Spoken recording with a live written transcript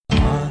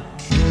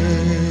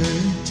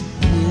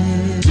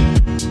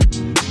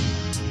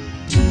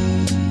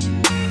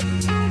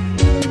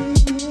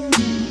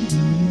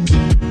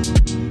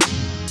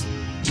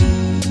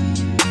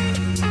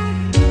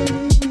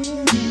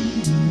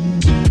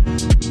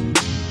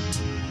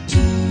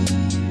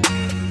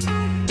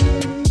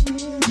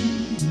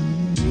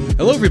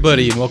Hello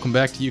everybody and welcome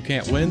back to You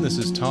Can't Win. This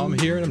is Tom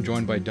here and I'm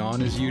joined by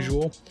Don as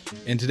usual.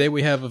 And today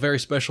we have a very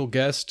special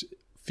guest,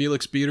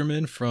 Felix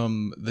Biederman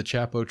from the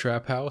Chapo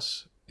Trap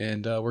House.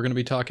 And we're going to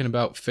be talking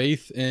about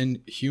faith and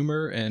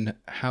humor and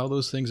how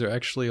those things are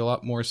actually a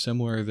lot more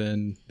similar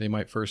than they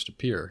might first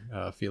appear.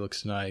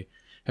 Felix and I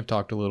have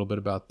talked a little bit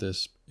about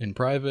this in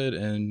private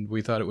and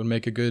we thought it would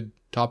make a good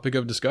topic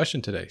of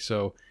discussion today.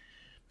 So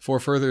before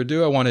further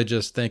ado, I want to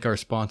just thank our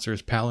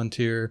sponsors,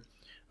 Palantir.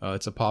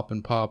 It's a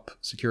pop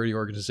security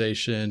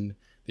organization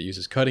that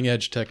uses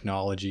cutting-edge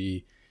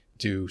technology,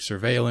 do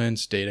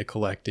surveillance, data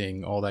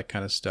collecting, all that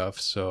kind of stuff.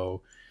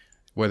 So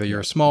whether you're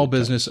a small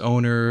business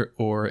owner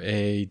or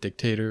a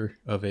dictator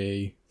of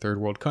a third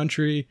world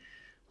country,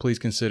 please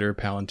consider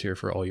Palantir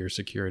for all your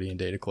security and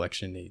data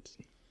collection needs.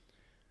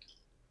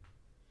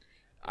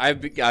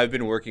 I've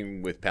been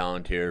working with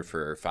Palantir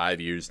for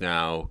 5 years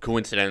now,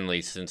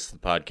 coincidentally since the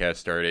podcast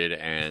started,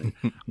 and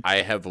I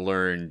have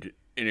learned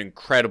an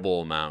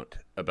incredible amount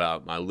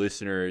about my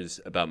listeners,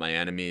 about my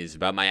enemies,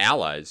 about my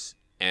allies,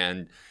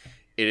 and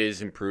it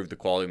has improved the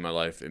quality of my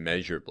life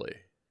immeasurably.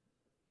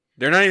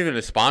 They're not even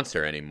a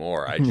sponsor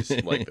anymore. I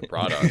just like the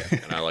product,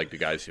 and I like the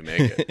guys who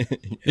make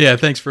it. Yeah,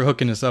 thanks for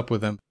hooking us up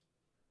with them.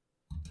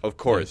 Of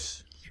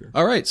course. Sure.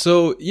 All right,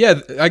 so yeah,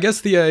 I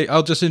guess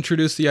I'll just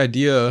introduce the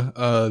idea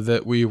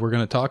that we were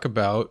going to talk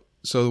about.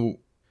 So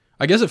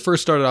I guess it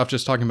first started off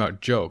just talking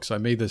about jokes. I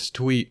made this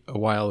tweet a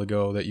while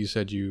ago that you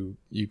said you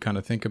kind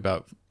of think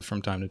about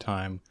from time to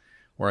time,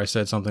 where I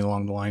said something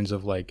along the lines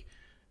of like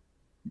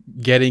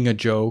getting a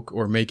joke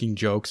or making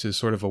jokes is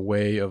sort of a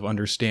way of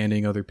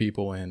understanding other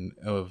people and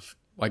of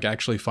like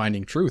actually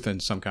finding truth in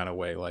some kind of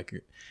way. Like I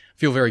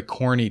feel very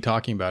corny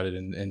talking about it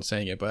and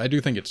saying it, but I do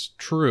think it's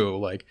true.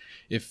 Like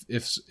if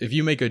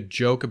you make a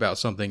joke about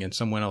something and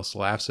someone else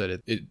laughs at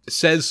it, it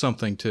says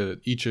something to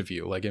each of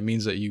you. Like it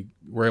means that you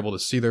were able to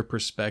see their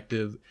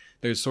perspective.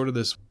 There's sort of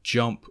this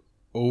jump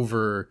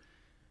over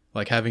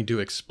like having to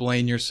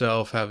explain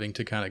yourself, having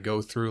to kind of go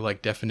through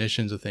like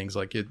definitions of things.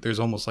 Like there's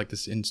almost like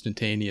this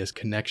instantaneous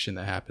connection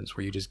that happens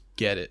where you just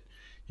get it,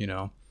 you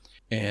know?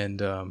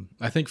 And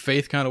I think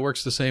faith kind of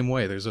works the same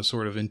way. There's a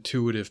sort of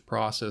intuitive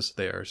process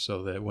there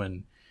so that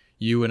when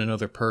you and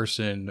another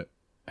person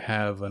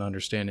have an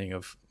understanding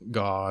of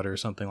God or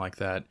something like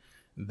that,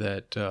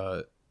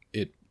 that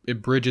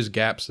it bridges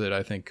gaps that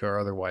I think are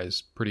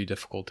otherwise pretty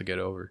difficult to get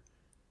over.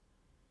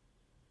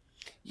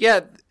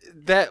 Yeah,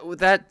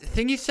 that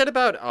thing you said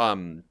about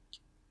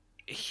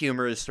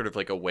humor is sort of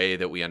like a way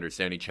that we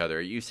understand each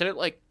other. You said it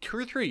like 2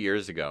 or 3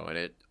 years ago, and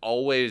it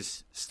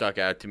always stuck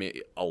out to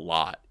me a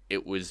lot. I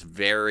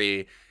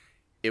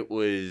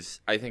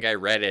think I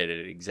read it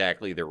at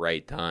exactly the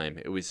right time.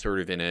 It was sort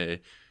of in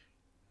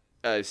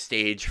a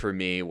stage for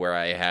me where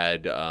I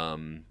had,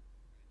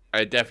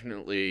 I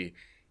definitely,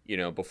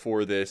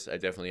 before this, I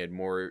definitely had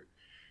more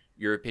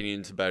your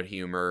opinions about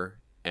humor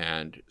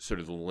and sort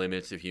of the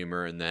limits of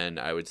humor. And then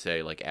I would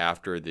say like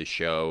after the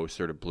show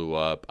sort of blew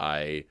up,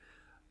 I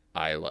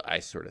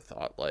sort of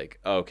thought like,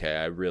 okay,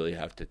 I really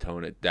have to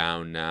tone it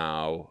down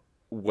now,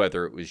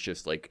 whether it was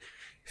just like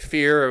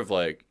fear of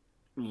like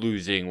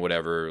losing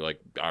whatever like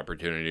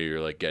opportunity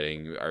or like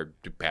getting our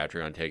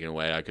Patreon taken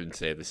away. I couldn't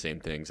say the same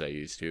things I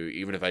used to,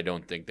 even if I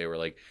don't think they were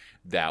like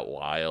that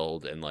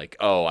wild and like,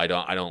 oh, I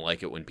don't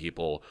like it when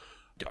people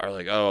are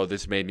like, oh,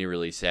 this made me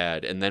really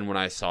sad. And then when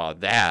I saw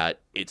that,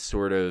 it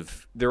sort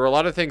of, there were a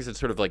lot of things that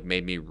sort of like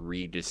made me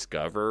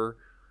rediscover,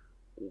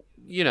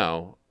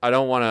 I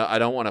don't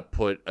want to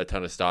put a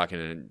ton of stock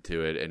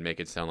into it and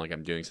make it sound like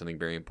I'm doing something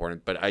very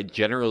important, but I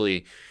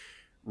generally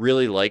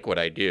really like what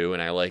I do,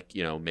 and I like,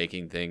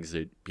 making things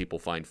that people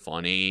find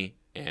funny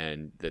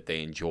and that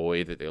they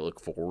enjoy, that they look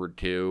forward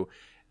to.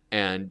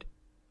 And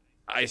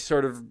I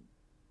sort of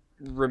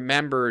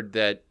remembered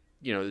that,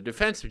 the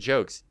defense of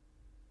jokes,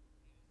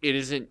 it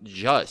isn't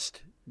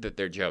just that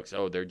they're jokes.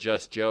 Oh, they're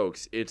just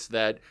jokes. It's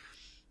that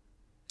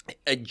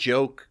a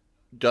joke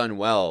done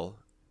well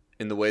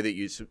in the way that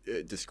you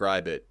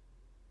describe it,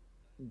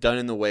 done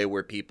in the way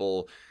where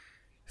people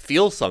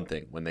feel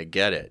something when they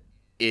get it,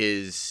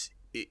 it's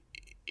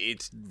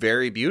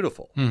very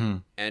beautiful. Mm-hmm.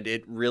 And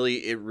it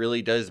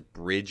really does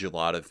bridge a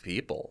lot of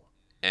people.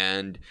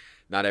 And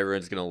not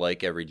everyone's going to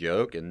like every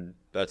joke, and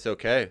that's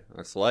okay.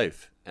 That's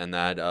life. And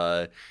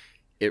that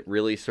it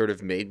really sort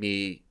of made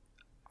me,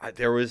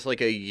 there was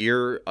like a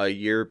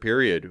year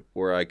period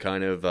where I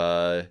kind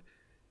of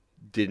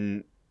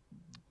didn't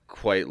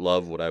quite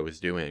love what I was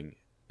doing.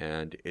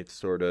 And it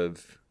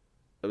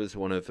was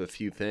one of the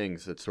few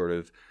things that sort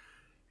of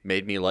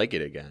made me like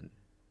it again.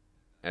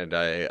 And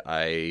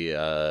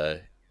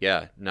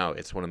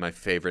it's one of my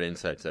favorite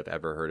insights I've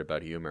ever heard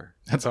about humor.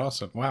 That's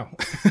awesome. Wow.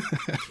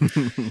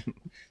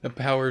 The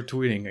power of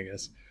tweeting, I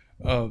guess.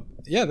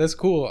 Yeah, that's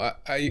cool.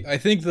 I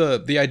think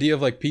the idea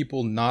of like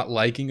people not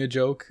liking a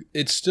joke,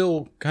 it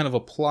still kind of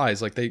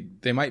applies. Like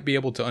they might be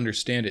able to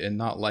understand it and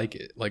not like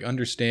it. Like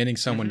understanding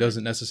someone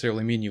doesn't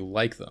necessarily mean you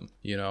like them,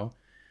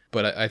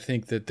 But I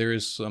think that there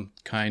is some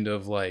kind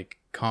of like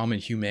common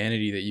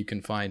humanity that you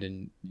can find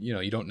in, you know,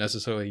 you don't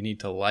necessarily need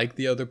to like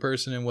the other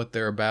person and what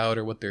they're about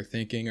or what they're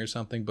thinking or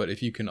something, but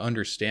if you can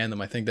understand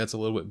them, I think that's a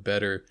little bit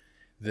better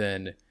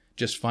than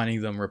just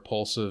finding them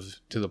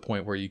repulsive to the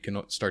point where you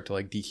can start to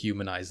like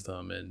dehumanize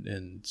them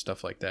and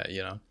stuff like that,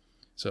 you know?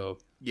 So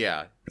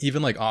Yeah.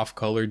 even like off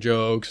color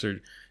jokes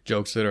or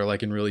jokes that are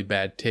like in really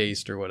bad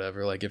taste or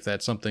whatever, like if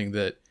that's something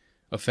that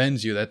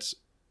offends you,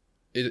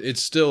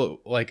 it's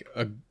still like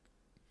a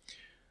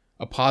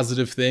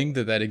positive thing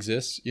that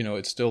exists, you know.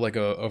 It's still like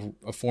a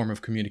form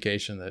of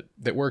communication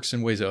that works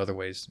in ways that other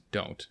ways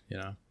don't, you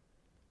know.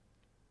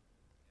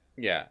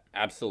 Yeah,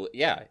 absolutely.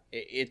 Yeah,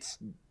 it's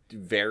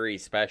very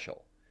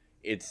special.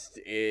 I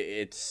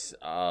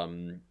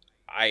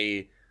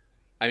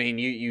mean,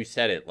 you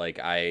said it. Like,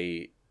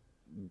 I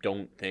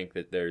don't think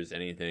that there's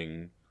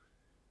anything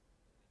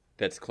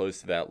that's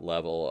close to that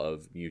level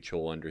of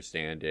mutual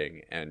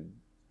understanding and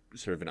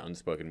sort of an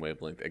unspoken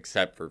wavelength,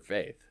 except for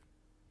faith.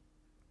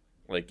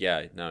 Like,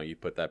 yeah, no, you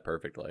put that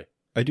perfectly.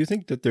 I do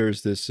think that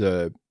there's this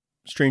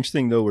strange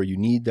thing though, where you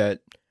need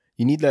that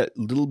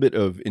little bit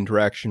of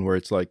interaction where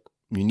it's like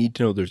you need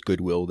to know there's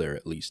goodwill there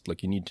at least.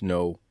 Like you need to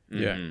know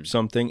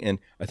something, and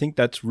I think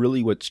that's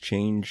really what's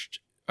changed.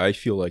 I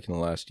feel like in the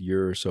last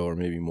year or so, or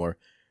maybe more,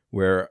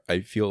 where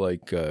I feel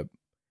like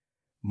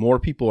more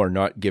people are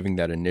not giving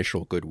that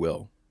initial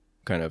goodwill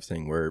kind of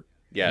thing, where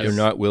they're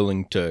not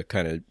willing to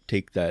kind of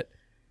take that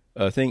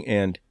thing,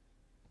 and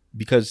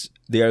because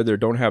they either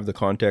don't have the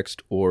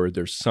context or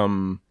there's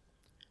some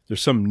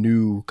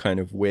new kind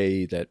of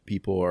way that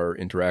people are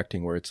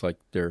interacting where it's like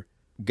they're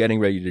getting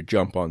ready to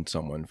jump on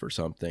someone for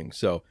something.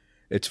 So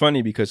it's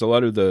funny because a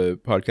lot of the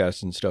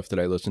podcasts and stuff that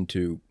I listen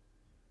to,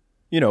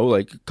 you know,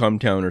 like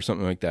Cumtown or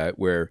something like that,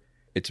 where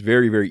it's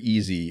very, very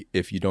easy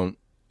if you don't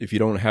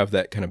have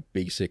that kind of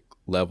basic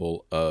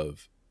level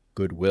of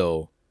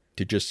goodwill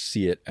to just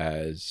see it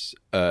as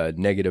a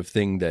negative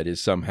thing that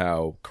is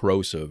somehow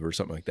corrosive or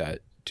something like that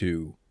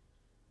to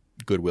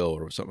goodwill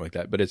or something like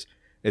that. But it's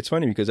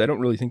funny because I don't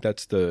really think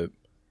that's to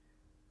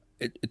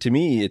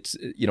me, it's,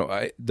 you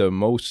know, the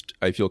most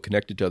I feel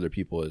connected to other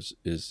people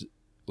is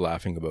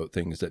laughing about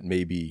things that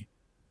maybe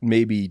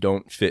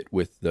don't fit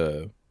with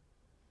the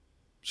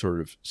sort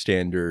of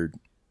standard,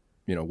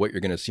 you know, what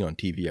you're going to see on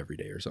TV every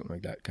day or something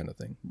like that kind of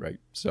thing, right?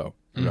 So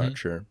I'm not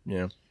sure.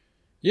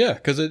 Yeah,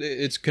 because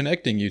it's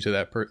connecting you to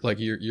that like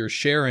you're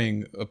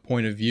sharing a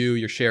point of view,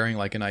 you're sharing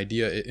like an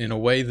idea in a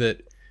way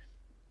that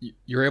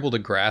you're able to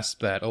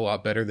grasp that a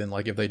lot better than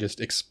like if they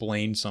just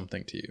explained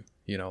something to you,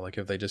 you know, like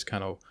if they just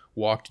kind of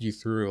walked you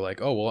through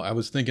like, oh, well, I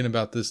was thinking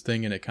about this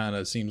thing and it kind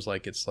of seems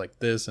like it's like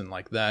this and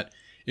like that.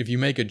 If you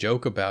make a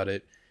joke about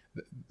it,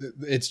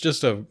 it's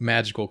just a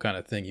magical kind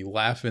of thing. You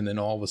laugh and then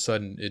all of a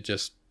sudden it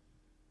just,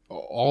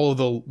 all of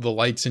the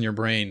lights in your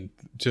brain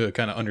to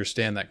kind of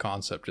understand that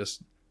concept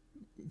just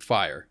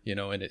fire, you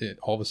know, and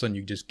all of a sudden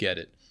you just get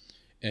it.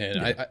 And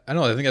I don't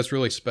know, I think that's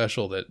really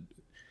special, that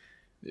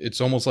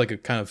it's almost like a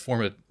kind of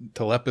form of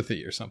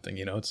telepathy or something,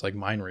 you know. It's like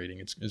mind reading.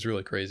 It's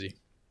really crazy.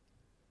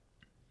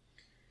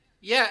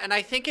 Yeah, and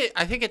I think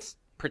it's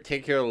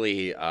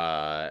particularly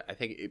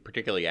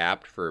particularly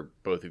apt for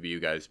both of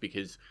you guys,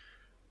 because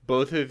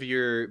both of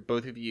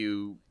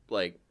you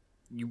like,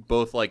 you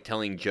both like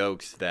telling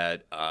jokes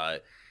that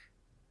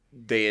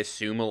they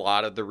assume a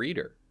lot of the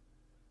reader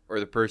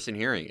or the person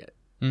hearing it.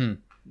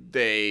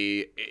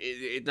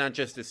 It not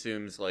just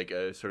assumes like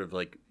a sort of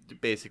like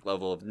basic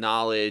level of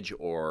knowledge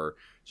or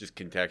just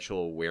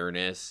contextual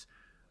awareness,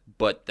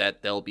 but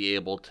that they'll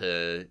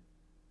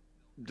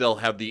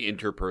have the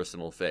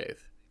interpersonal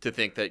faith to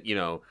think that, you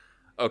know,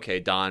 okay,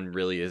 Don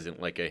really isn't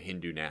like a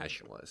Hindu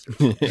nationalist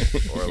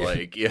or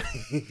like, you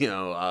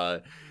know,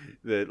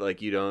 that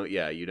like you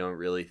don't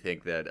really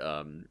think that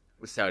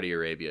Saudi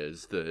Arabia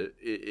is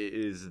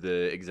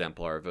the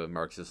exemplar of a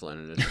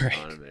Marxist-Leninist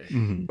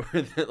economy,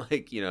 or that,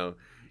 like, you know,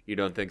 you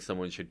don't think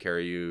someone should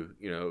carry you,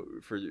 you know,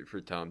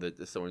 for Tom,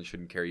 that someone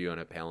shouldn't carry you on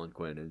a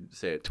palanquin and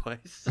say it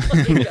twice.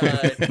 Like,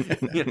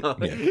 you know,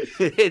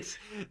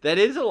 that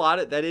is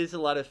a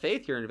lot of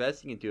faith you're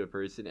investing into a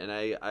person, and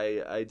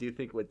I do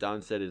think what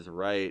Don said is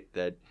right,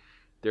 that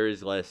there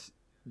is less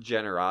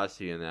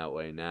generosity in that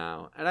way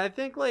now, and I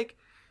think like,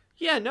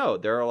 yeah, no,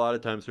 there are a lot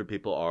of times where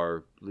people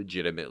are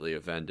legitimately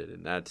offended,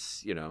 and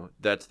that's, you know,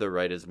 that's the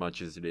right as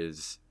much as it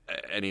is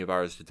any of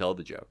ours to tell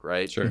the joke,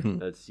 right? Sure.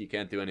 That's, you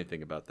can't do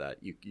anything about that.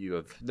 You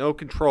have no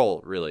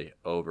control really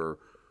over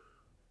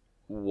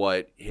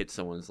what hits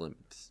someone's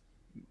limits.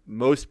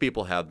 Most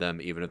people have them,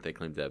 even if they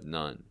claim to have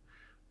none.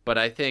 But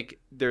I think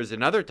there's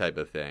another type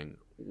of thing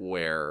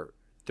where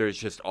there's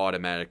just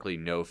automatically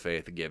no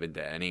faith given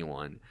to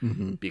anyone,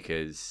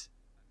 because,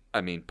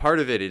 I mean, part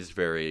of it is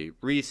very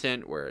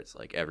recent, where it's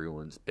like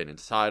everyone's been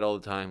inside all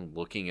the time,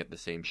 looking at the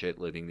same shit,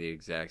 living the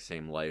exact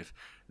same life,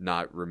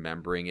 not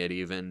remembering it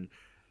even.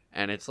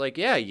 And it's like,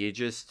 yeah, it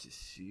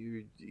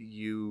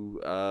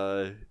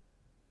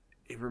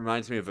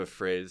reminds me of a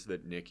phrase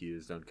that Nick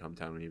used on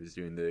Cumtown when he was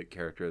doing the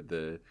character of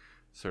the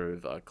sort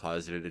of a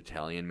closeted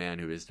Italian man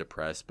who is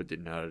depressed but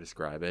didn't know how to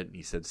describe it, and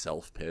he said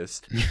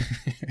self-pissed.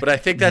 But I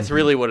think that's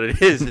really what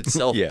it is. It's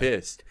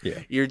self-pissed. Yeah.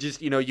 You're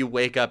just, you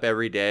wake up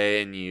every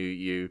day and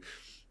you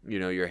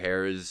your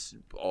hair is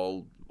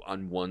all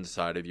on one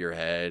side of your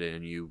head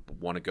and you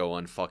want to go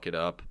unfuck it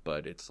up,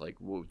 but it's like,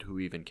 who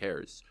even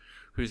cares?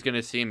 Who's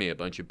gonna see me? A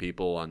bunch of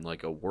people on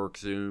like a work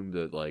Zoom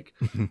that like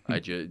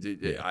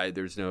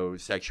there's no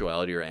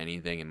sexuality or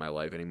anything in my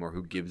life anymore.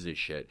 Who gives a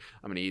shit?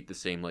 I'm gonna eat the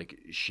same like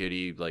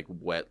shitty like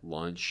wet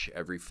lunch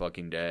every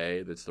fucking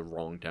day that's the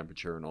wrong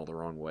temperature in all the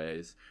wrong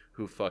ways.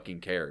 Who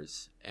fucking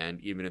cares?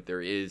 And even if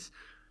there is,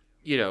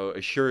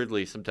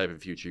 assuredly some type of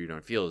future, you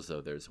don't feel as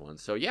though there's one.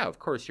 So yeah, of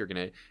course you're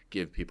gonna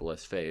give people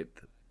less faith.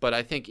 But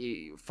I think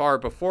far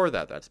before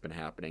that, that's been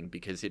happening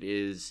because it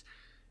is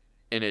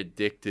an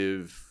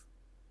addictive.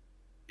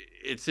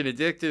 It's an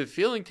addictive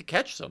feeling to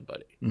catch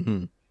somebody.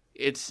 Mm-hmm.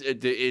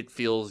 It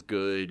feels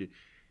good,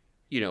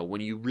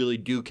 when you really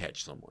do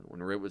catch someone.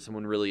 When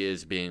someone really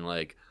is being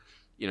like,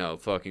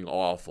 fucking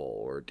awful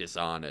or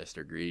dishonest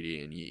or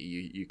greedy, and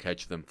you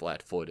catch them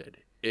flat-footed.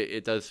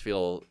 It does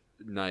feel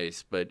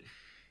nice, but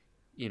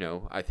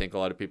I think a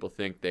lot of people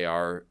think they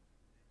are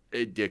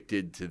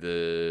addicted to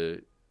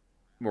the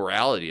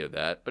morality of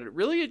that, but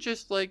it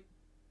just like.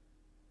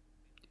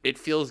 It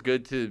feels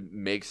good to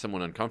make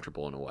someone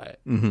uncomfortable in a way,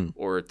 mm-hmm.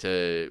 or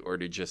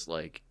to just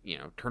like,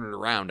 turn it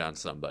around on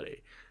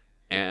somebody.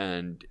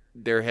 And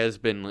there has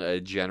been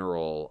a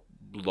general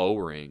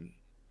lowering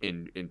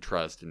in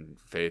trust and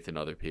faith in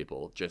other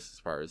people, just as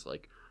far as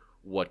like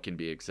what can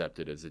be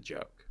accepted as a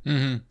joke.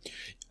 Mm-hmm.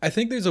 I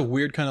think there's a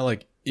weird kind of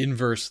like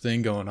inverse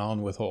thing going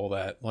on with all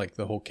that, like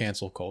the whole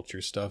cancel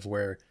culture stuff,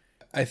 where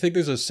I think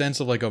there's a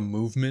sense of like a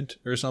movement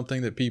or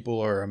something that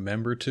people are a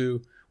member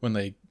to when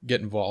they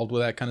get involved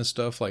with that kind of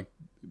stuff, like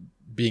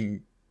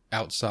being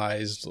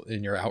outsized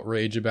in your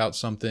outrage about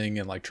something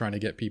and like trying to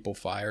get people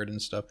fired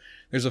and stuff.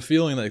 There's a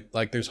feeling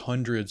like there's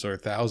hundreds or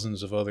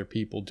thousands of other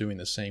people doing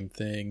the same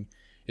thing.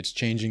 It's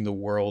changing the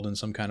world in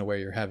some kind of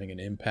way. You're having an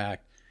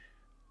impact.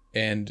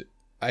 And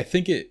I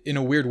think it, in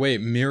a weird way,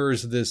 it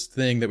mirrors this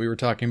thing that we were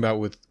talking about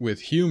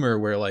with humor,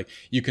 where like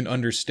you can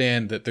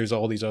understand that there's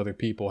all these other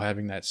people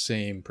having that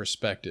same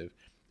perspective.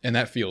 And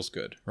that feels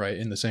good, right?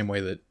 In the same way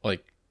that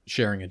like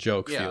sharing a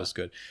joke feels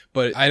good.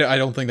 But I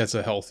don't think that's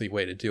a healthy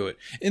way to do it.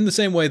 In the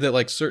same way that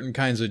like certain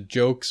kinds of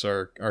jokes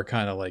are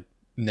kind of like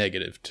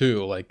negative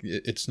too. Like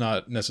it's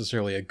not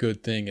necessarily a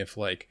good thing if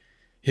like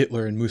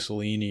Hitler and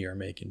Mussolini are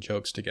making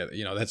jokes together.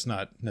 That's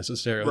not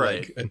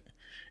necessarily like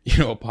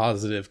a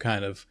positive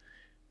kind of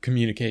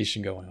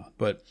communication going on.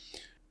 But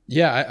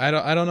yeah,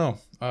 I don't know.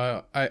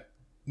 I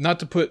not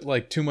to put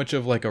like too much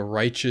of like a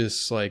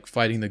righteous like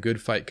fighting the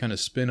good fight kind of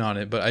spin on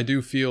it, but I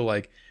do feel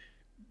like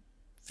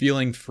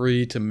feeling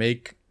free to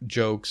make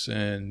jokes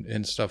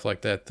and stuff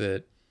like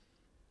that,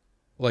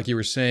 like you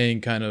were saying,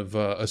 kind of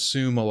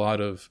assume a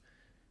lot of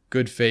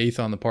good faith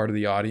on the part of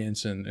the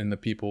audience and the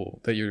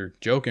people that you're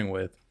joking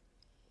with.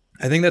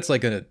 I think that's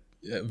like a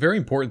very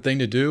important thing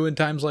to do in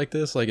times like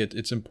this. Like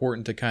it's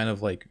important to kind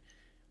of like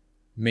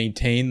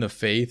maintain the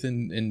faith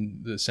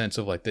in the sense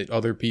of like that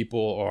other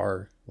people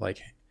are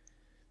like,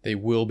 they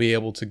will be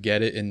able to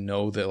get it and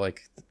know that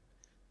like,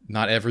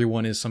 not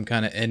everyone is some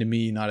kind of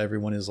enemy. Not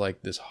everyone is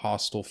like this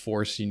hostile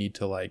force you need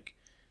to like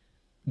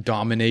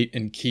dominate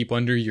and keep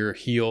under your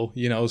heel,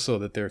 so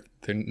that they're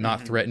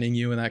not threatening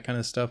you and that kind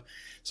of stuff.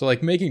 So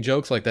like making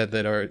jokes like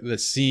that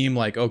seem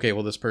like, okay,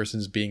 well, this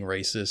person's being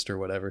racist or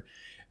whatever.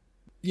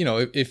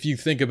 If you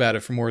think about it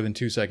for more than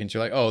 2 seconds,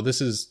 you're like, oh,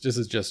 this is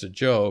just a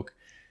joke.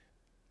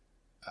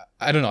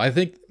 I don't know. I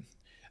think,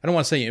 I don't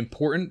want to say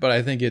important, but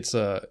I think it's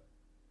a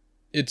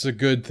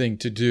good thing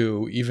to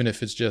do, even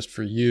if it's just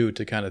for you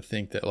to kind of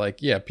think that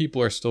like, yeah,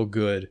 people are still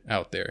good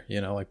out there,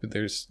 like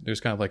there's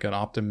kind of like an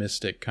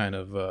optimistic kind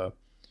of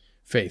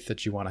faith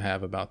that you want to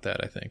have about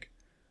that, I think.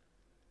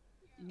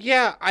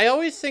 Yeah, I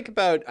always think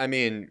about,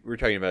 we're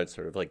talking about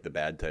sort of like the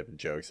bad type of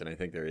jokes, and I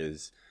think there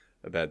is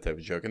a bad type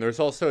of joke. And there's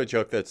also a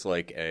joke that's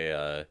like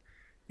a,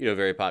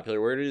 very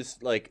popular, where it is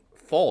like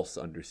false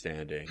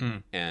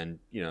understanding. And,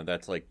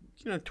 that's like,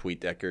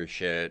 TweetDecker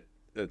shit.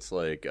 That's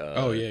like,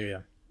 oh,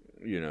 yeah.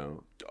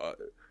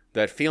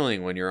 That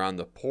feeling when you're on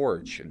the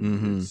porch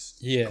and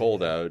it's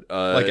cold out.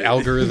 Like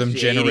algorithm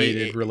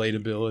generated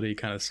relatability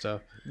kind of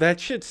stuff.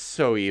 That shit's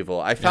so evil.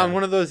 I found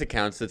one of those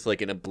accounts that's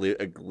like a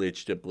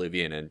glitched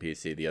Oblivion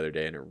NPC the other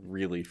day, and it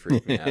really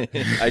freaked me out.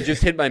 I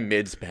just hit my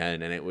mids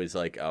pen, and it was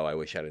like, oh, I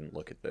wish I didn't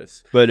look at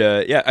this. But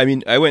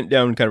I went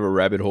down kind of a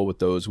rabbit hole with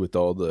those, with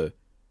all the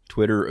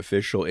Twitter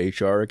official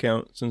HR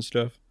accounts and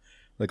stuff.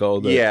 Like all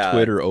the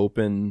Twitter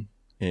Open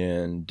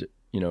and,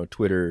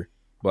 Twitter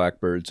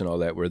Blackbirds and all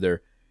that, where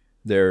they're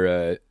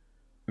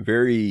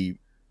very,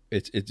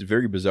 it's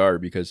very bizarre,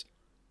 because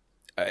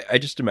I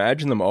just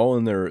imagine them all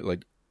in their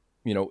like,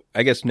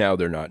 I guess now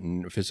they're not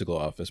in a physical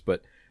office,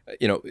 but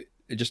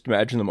just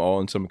imagine them all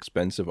in some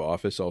expensive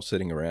office, all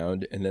sitting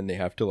around, and then they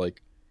have to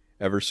like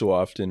ever so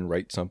often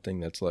write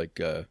something that's like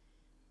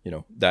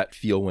that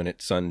feel when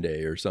it's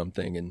Sunday or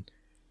something, and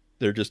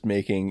they're just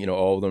making, you know,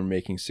 all of them are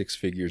making six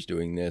figures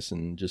doing this,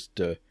 and just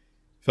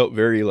felt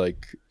very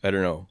like, I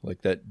don't know,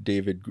 like that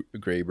David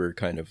Graeber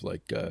kind of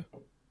like,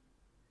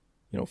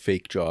 you know,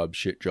 fake jobs,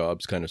 shit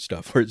jobs kind of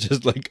stuff, where it's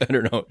just like, I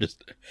don't know,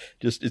 just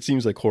it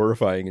seems like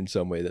horrifying in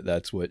some way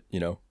that's what, you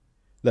know,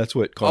 that's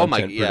what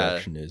content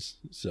production is.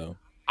 So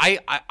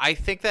I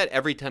think that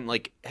every time,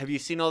 like, have you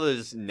seen all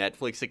those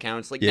Netflix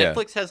accounts? Like,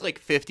 Netflix has like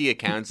 50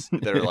 accounts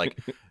that are like,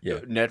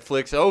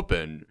 Netflix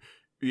open,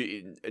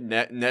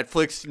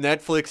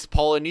 Netflix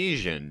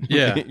Polynesian,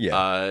 yeah,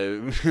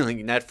 like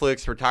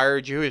Netflix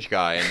retired Jewish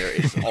guy, and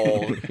it's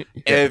all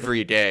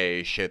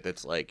everyday shit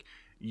that's like,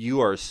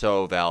 you are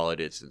so valid,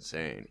 it's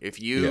insane.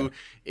 If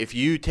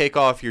you take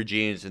off your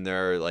jeans and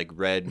there are like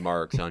red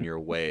marks on your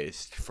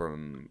waist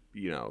from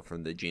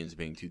the jeans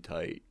being too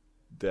tight,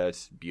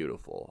 that's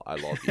beautiful. I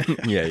love you.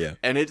 yeah.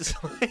 And it's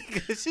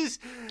like, this is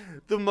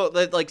the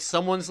like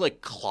someone's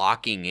like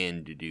clocking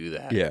in to do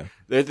that. Yeah.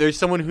 There's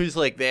someone who's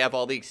like, they have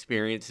all the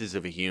experiences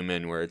of a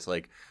human, where it's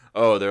like,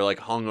 oh, they're like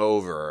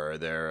hungover, or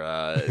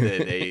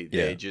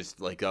they just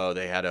like, oh,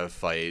 they had a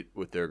fight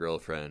with their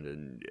girlfriend,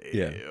 and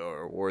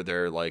or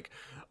they're like,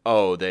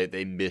 oh,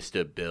 they missed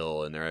a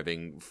bill and they're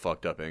having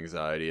fucked up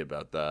anxiety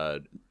about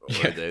that,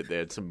 or they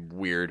had some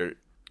weird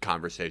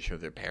conversation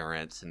with their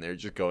parents, and they're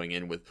just going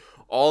in with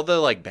all the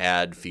like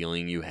bad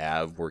feeling you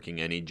have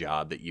working any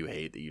job that you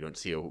hate, that you don't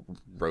see a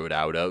road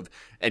out of,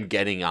 and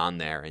getting on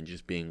there and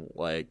just being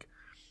like,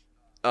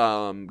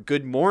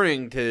 good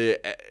morning to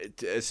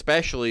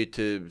especially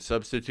to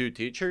substitute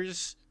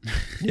teachers.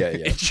 Yeah.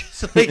 It's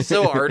just like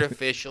so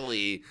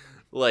artificially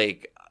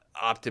like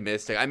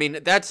optimistic. I mean,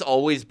 that's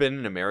always been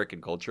in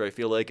American culture, I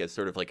feel like, as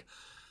sort of like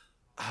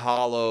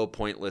hollow,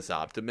 pointless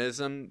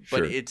optimism,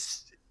 but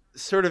it's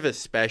sort of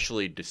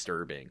especially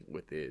disturbing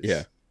with this.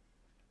 Yeah.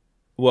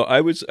 Well,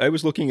 I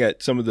was looking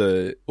at some of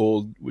the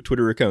old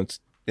Twitter accounts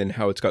and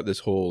how it's got this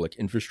whole like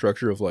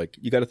infrastructure of like,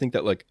 you got to think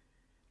that like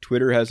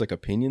Twitter has like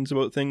opinions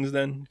about things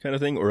then kind of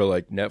thing, or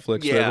like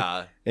Netflix.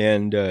 Yeah.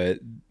 And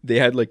they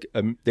had like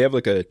they have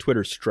like a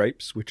Twitter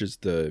Stripes, which is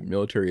the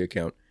military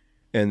account,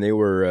 and they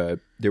were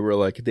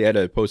like, they had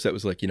a post that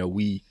was like, you know,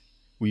 we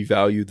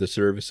value the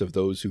service of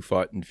those who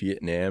fought in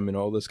Vietnam and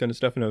all this kind of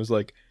stuff. And I was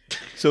like,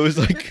 so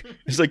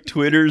it's like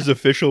Twitter's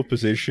official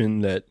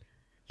position that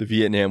the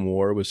Vietnam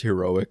War was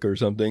heroic or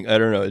something. I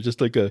don't know. It's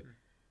just like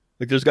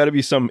there's got to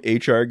be some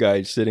HR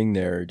guy sitting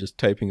there just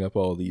typing up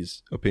all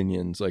these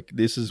opinions. Like,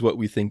 this is what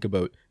we think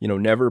about, you know,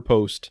 never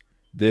post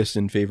this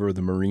in favor of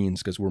the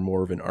Marines because we're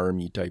more of an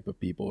army type of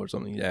people or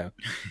something. Yeah.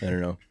 I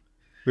don't know.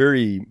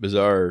 Very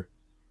bizarre.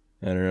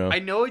 I don't know. I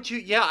know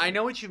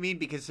what you mean,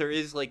 because there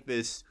is like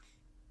this,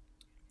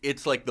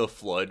 it's like the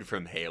Flood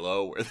from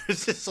Halo, where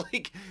there's this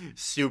like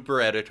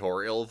super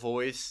editorial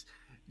voice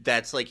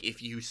that's like,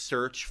 if you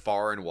search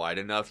far and wide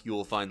enough, you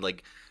will find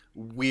like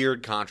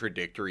weird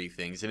contradictory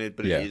things in it,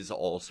 but it is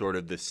all sort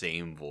of the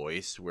same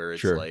voice, where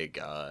it's like,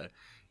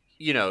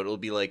 you know, it'll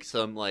be like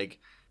some like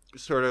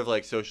sort of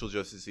like social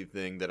justice-y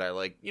thing that I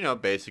like, you know,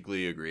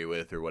 basically agree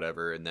with or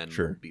whatever, and then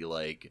it'll be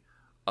like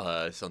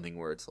something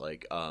where it's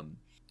like,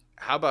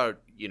 how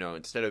about, you know,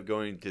 instead of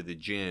going to the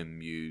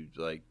gym, you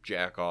like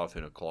jack off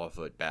in a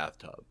clawfoot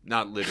bathtub?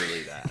 Not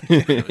literally that,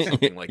 you know,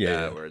 something like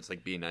that, where it's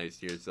like, be nice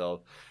to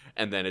yourself.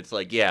 And then it's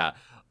like,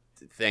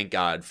 thank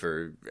God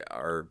for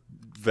our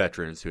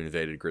veterans who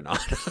invaded Grenada.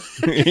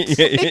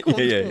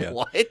 Yeah.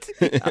 What?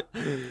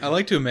 I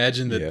like to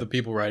imagine that the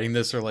people writing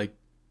this are like,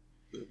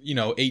 you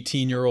know,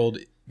 18-year-old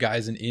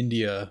guys in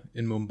India,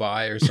 in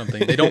Mumbai or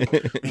something. They don't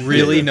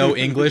really know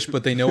English,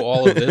 but they know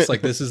all of this.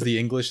 Like, this is the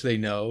English they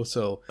know.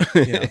 So,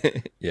 you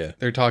know,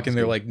 they're talking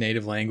their like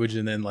native language,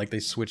 and then like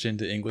they switch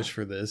into English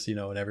for this, you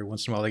know, and every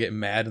once in a while they get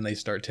mad and they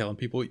start telling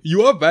people,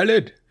 you are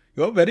valid.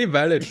 You're very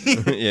valid.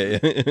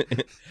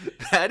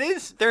 That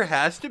is, there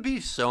has to be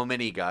so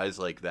many guys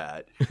like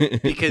that,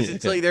 because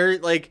it's like, they're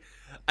like,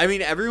 I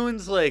mean,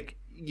 everyone's like,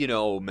 you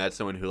know, met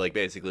someone who like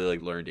basically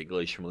like learned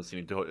English from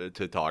listening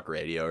to talk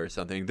radio or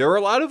something. There were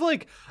a lot of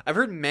like, I've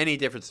heard many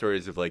different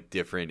stories of like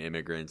different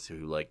immigrants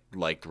who like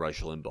liked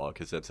Rush Limbaugh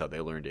because that's how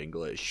they learned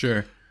English.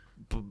 Sure.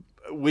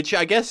 Which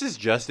I guess is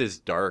just as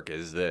dark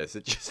as this.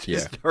 It's just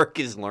as dark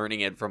as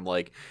learning it from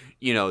like,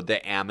 you know,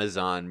 the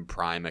Amazon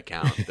Prime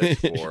account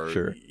that's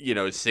for, you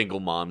know, single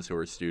moms who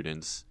are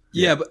students.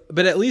 Yeah,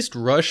 but at least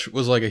Rush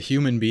was like a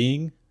human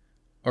being,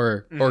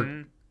 or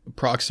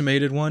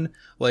approximated one.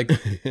 Like,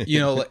 you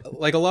know,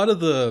 like a lot of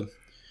the,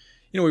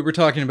 you know, we were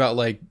talking about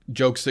like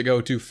jokes that go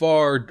too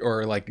far,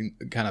 or like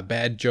kind of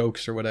bad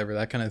jokes or whatever,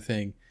 that kind of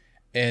thing.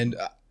 And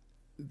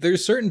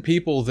there's certain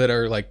people that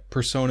are like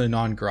persona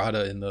non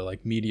grata in the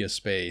like media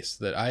space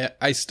that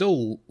I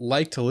still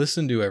like to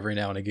listen to every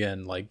now and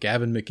again, like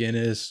Gavin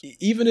McInnes,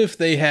 even if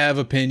they have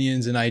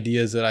opinions and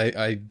ideas that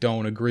I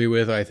don't agree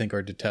with, I think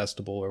are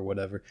detestable or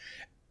whatever.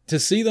 To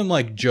see them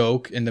like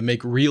joke and to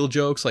make real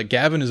jokes, like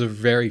Gavin is a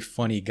very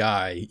funny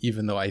guy,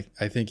 even though I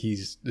think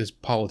his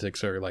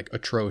politics are like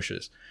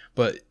atrocious,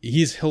 but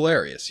he's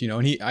hilarious, you know,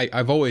 and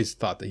I've always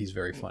thought that he's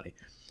very funny.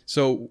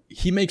 So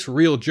he makes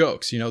real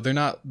jokes, you know, they're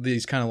not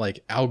these kind of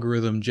like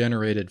algorithm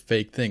generated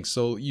fake things.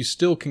 So you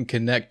still can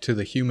connect to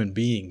the human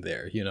being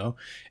there, you know?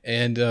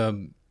 And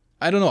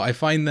I don't know, I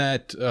find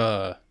that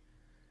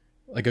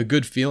like a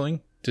good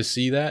feeling to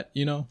see that,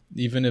 you know,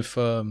 even if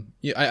I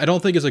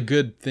don't think it's a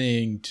good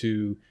thing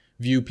to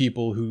view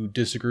people who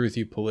disagree with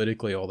you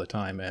politically all the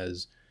time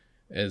as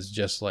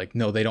just like,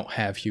 no, they don't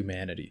have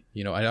humanity.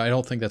 You know, I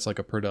don't think that's like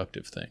a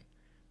productive thing.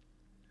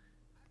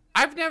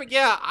 I've never,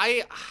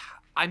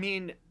 I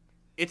mean,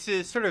 it's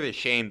a sort of a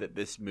shame that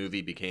this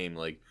movie became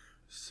like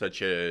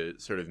such a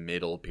sort of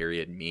middle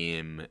period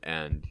meme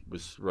and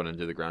was run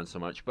into the ground so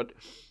much. But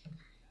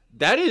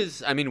that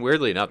is, I mean,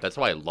 weirdly enough, that's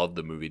why I love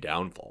the movie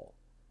Downfall.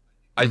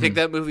 I think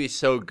that movie is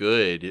so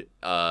good,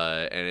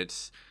 and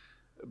it's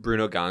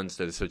Bruno Ganz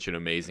does such an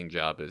amazing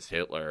job as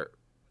Hitler.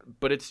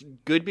 But it's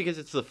good because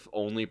it's the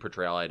only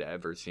portrayal I'd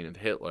ever seen of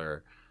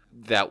Hitler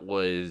that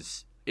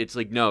was. It's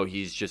like, no,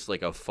 he's just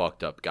like a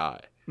fucked up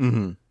guy.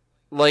 Mm-hmm.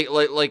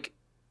 Like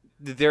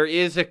there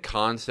is a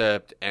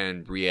concept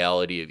and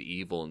reality of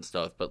evil and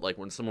stuff, but like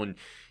when someone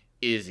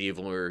is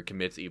evil or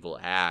commits evil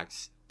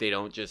acts, they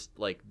don't just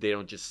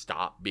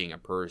stop being a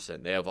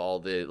person. They have all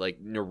the like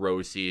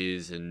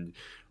neuroses and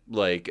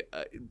like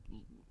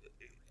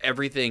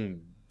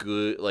everything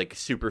good, like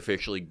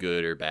superficially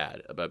good or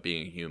bad about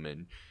being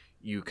human.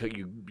 You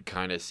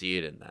kind of see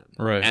it in them,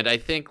 right? And I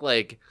think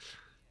like,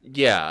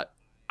 yeah,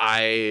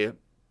 I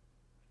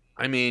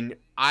mean,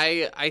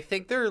 I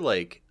think there are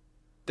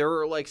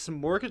like some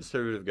more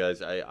conservative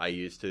guys I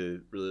used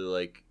to really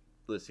like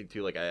listening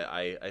to. Like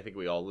I think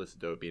we all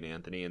listened to Opie and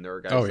Anthony, and there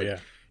are guys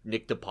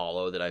Nick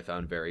DiPaolo that I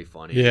found very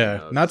funny. Yeah, you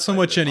know, not so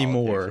much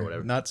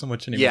anymore. Not so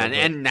much anymore. Yeah,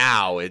 and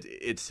now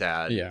it's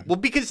sad. Yeah. Well,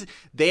 because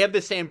they have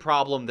the same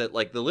problem that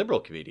like the liberal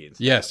comedians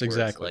have, yes,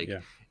 exactly. Like,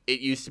 yeah. It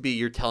used to be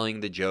you're telling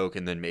the joke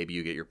and then maybe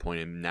you get your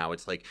point in. Now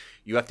it's like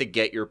you have to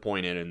get your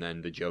point in and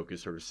then the joke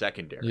is sort of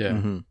secondary. Yeah.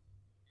 Mm-hmm.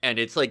 And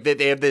it's like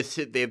they have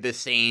the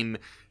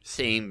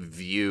same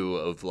view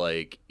of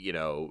like, you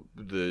know,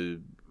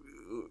 the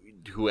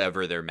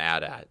whoever they're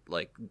mad at,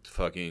 like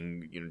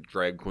fucking, you know,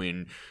 drag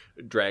queen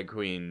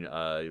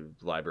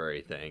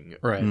library thing,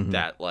 right? Mm-hmm.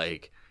 That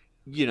like,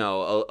 you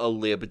know, a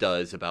lib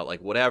does about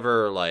like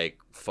whatever like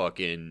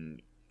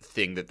fucking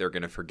thing that they're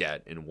gonna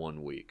forget in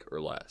 1 week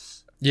or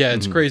less. Yeah,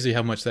 it's crazy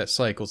how much that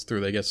cycles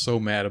through. They get so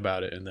mad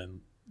about it, and then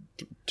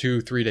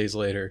 2-3 days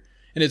later.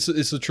 And it's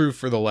the truth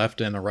for the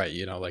left and the right,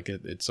 you know, like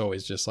it's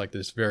always just like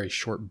this very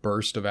short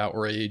burst of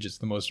outrage. It's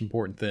the most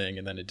important thing,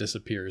 and then it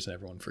disappears and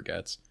everyone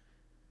forgets.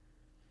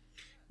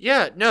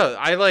 Yeah, no,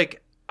 I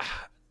like,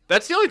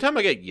 that's the only time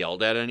I get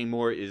yelled at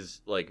anymore is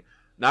like,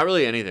 not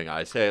really anything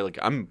I say. Like,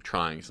 I'm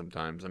trying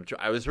sometimes.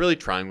 I was really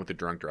trying with the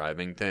drunk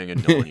driving thing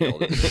and no one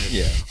yelled at me.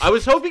 Yeah. I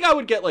was hoping I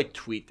would get like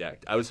tweet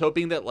decked. I was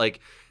hoping that like,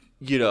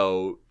 you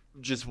know,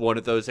 just one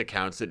of those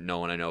accounts that no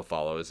one I know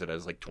follows that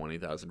has like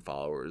 20,000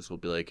 followers will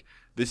be like,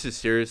 this is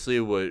seriously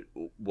what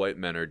white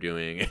men are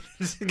doing.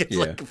 It gets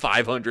like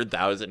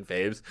 500,000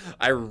 faves.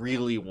 I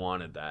really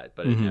wanted that,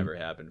 but it never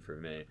happened for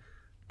me.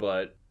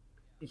 But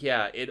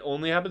yeah, it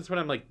only happens when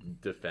I'm like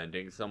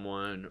defending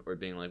someone or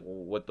being like,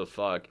 well, what the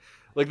fuck?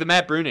 Like the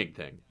Matt Bruning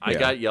thing. I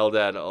got yelled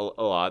at a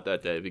lot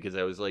that day because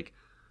I was like,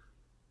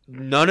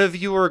 none of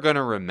you are going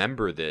to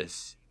remember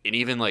this in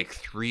even like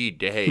 3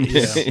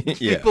 days.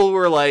 Yeah. People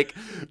were like,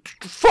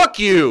 fuck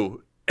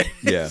you.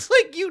 Yeah. It's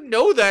like, you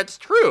know, that's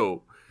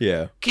true.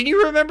 Yeah. Can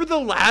you remember the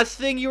last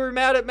thing you were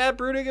mad at Matt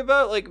Bruning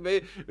about? Like,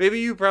 maybe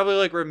you probably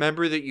like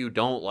remember that you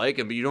don't like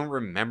him, but you don't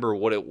remember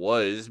what it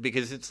was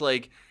because it's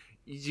like,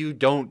 you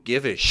don't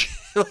give a shit.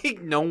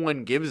 Like, no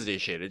one gives a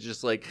shit. It's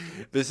just like,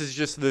 this is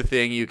just the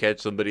thing you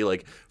catch somebody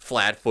like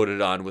flat-footed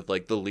on with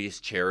like the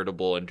least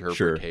charitable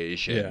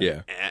interpretation. Sure.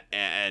 Yeah.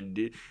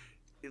 And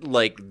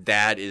like,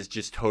 that is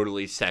just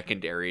totally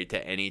secondary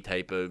to any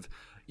type of,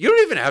 you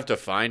don't even have to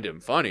find him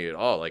funny at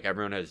all. Like,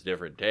 everyone has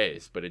different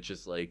tastes, but it's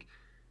just like,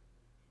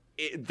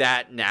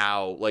 that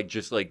now, like,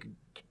 just like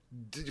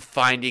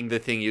finding the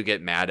thing you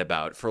get mad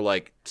about for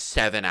like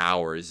 7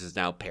 hours is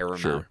now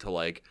paramount to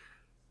like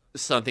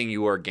something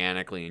you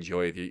organically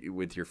enjoy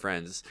with your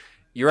friends.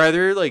 You're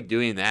either like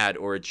doing that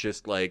or it's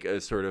just like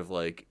a sort of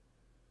like,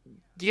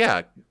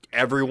 yeah,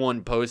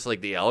 everyone posts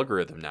like the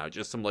algorithm now,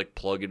 just some like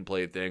plug and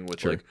play thing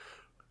with like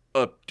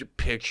a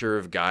picture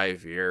of Guy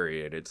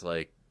Fieri, and it's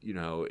like, you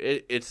know,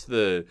 it's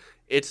the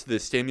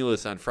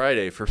stimulus on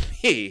Friday for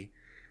me.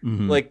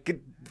 Like,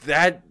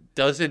 that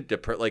doesn't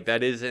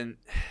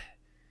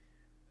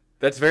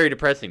that's very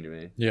depressing to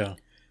me. Yeah.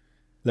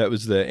 That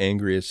was the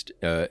angriest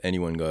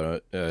anyone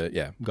got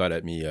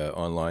at me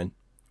online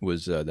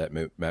was that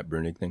Matt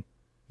Bruning thing.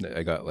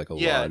 I got like a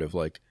lot of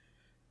like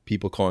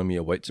people calling me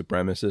a white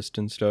supremacist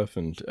and stuff,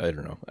 and I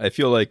don't know. I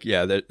feel like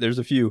there's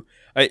a few.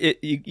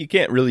 You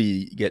can't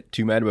really get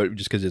too mad about it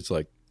just because it's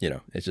like, you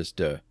know, it's just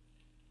I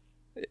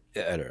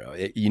don't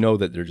know. You know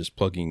that they're just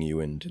plugging you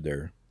into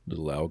their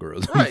little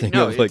algorithm. Right? Thing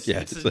No, of,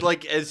 it's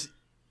like as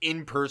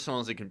impersonal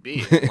as it can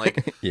be.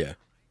 Like, yeah.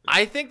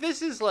 I think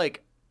this is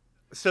like,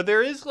 so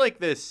there's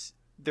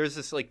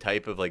this like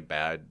type of like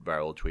bad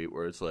viral tweet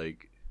where it's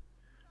like,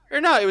 Or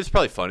no, it was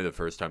probably funny the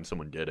first time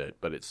someone did it,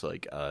 but it's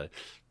like,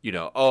 you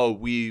know, oh,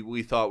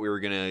 we thought we were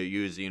gonna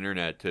use the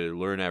internet to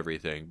learn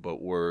everything,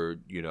 but we're,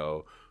 you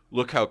know,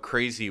 look how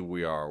crazy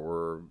we are.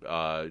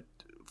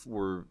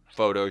 We're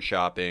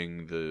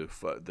photoshopping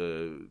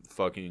the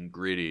fucking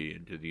Gritty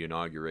into the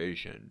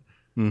inauguration.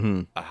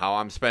 Mm-hmm. How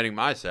I'm spending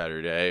my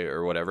Saturday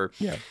or whatever.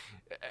 Yeah.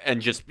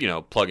 And just, you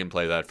know, plug and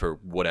play that for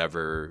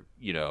whatever,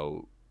 you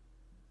know,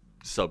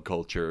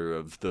 subculture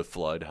of the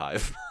flood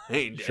hive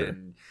mind. Sure.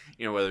 And,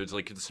 you know, whether it's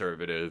like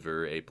conservative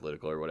or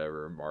apolitical or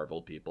whatever, or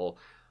Marvel people.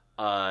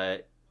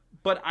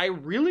 But I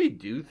really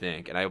do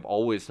think, and I've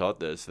always thought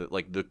this, that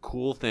like the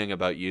cool thing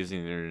about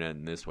using the internet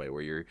in this way,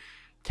 where you're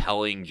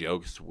telling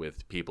jokes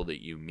with people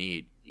that you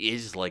meet,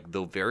 is like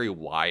the very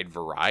wide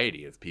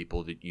variety of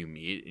people that you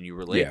meet and you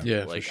relate to.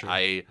 Yeah, like for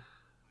sure.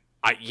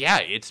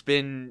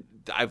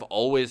 I've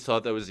always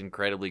thought that was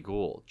incredibly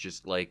cool.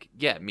 Just like,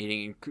 yeah,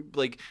 meeting,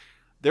 like,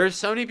 there's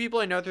so many people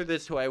I know through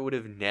this who I would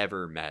have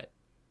never met,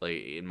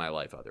 like, in my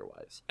life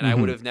otherwise. And I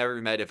would have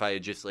never met if I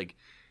had just, like,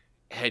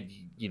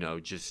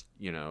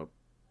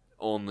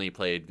 only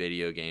played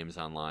video games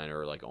online,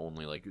 or, like,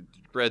 only, like,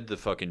 read the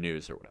fucking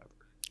news or whatever.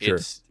 Sure.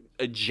 It's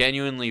a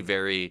genuinely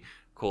very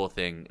cool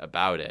thing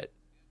about it.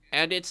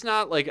 And it's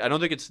not, like, I don't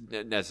think it's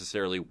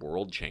necessarily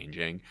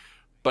world-changing,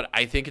 but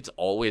I think it's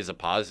always a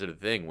positive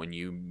thing when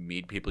you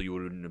meet people you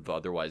wouldn't have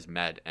otherwise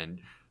met, and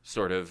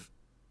sort of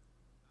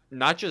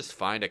not just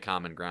find a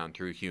common ground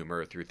through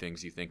humor, through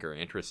things you think are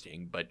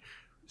interesting, but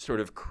sort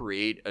of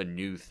create a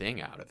new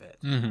thing out of it.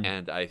 Mm-hmm.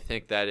 And I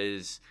think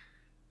that's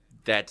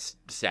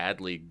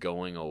sadly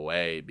going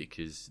away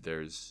because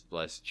there's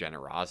less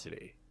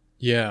generosity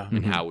Yeah.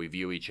 in how we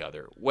view each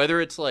other.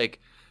 Whether it's like,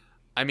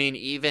 I mean,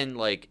 even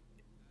like,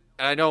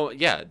 I know,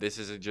 yeah, this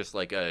isn't just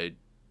like a,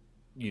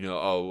 you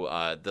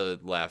know, the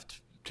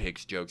left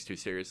takes jokes too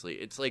seriously.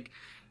 It's like,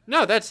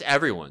 no, that's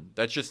everyone.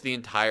 That's just the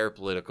entire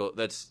political,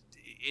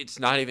 it's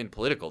not even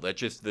political. That's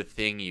just the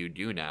thing you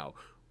do now,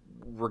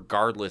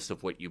 regardless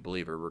of what you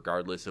believe or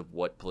regardless of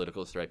what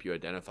political stripe you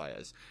identify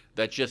as.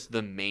 That's just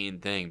the main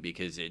thing,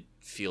 because it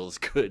feels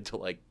good to,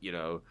 like, you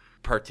know,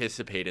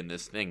 participate in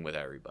this thing with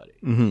everybody.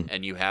 Mm-hmm.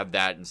 And you have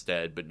that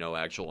instead, but no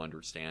actual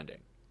understanding.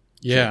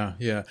 Yeah,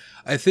 yeah.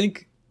 I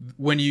think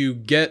when you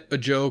get a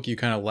joke, you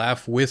kind of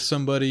laugh with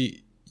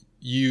somebody,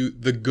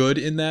 the good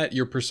in that,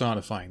 you're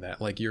personifying that.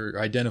 Like, you're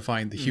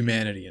identifying the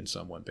humanity in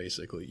someone,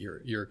 basically.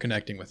 You're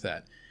connecting with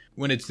that.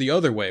 When it's the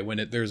other way,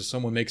 when there's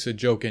someone makes a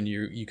joke and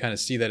you kind of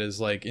see that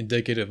as like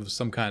indicative of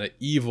some kind of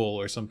evil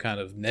or some kind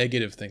of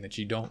negative thing that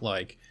you don't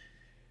like,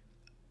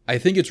 I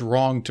think it's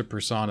wrong to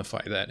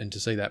personify that and to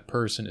say that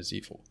person is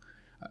evil.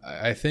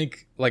 I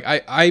think, like,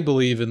 I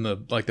believe in the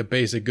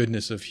basic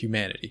goodness of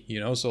humanity,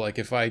 you know? So, like,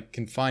 if I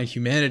can find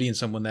humanity in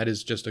someone, that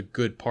is just a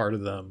good part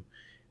of them.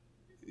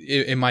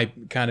 It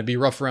might kind of be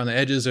rough around the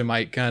edges. It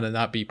might kind of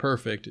not be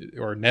perfect,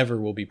 or never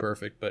will be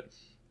perfect, but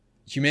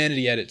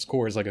humanity at its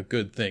core is like a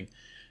good thing.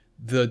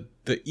 The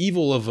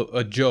evil of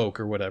a joke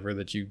or whatever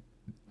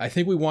I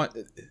think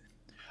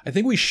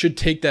we should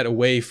take that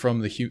away from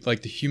the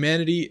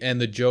humanity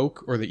and the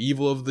joke, or the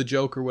evil of the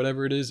joke or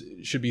whatever it is,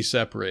 should be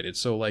separated.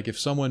 So, like, if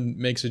someone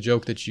makes a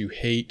joke that you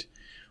hate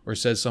or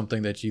says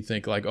something that you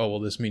think like, oh, well,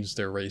 this means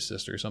they're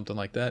racist or something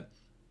like that,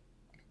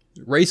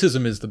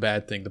 racism is the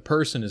bad thing. The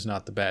person is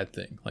not the bad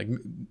thing. Like,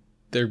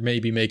 they're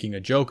maybe making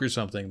a joke or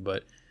something,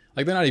 but,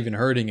 like, they're not even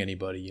hurting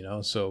anybody, you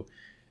know? So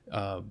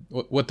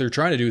what they're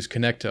trying to do is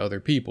connect to other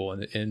people,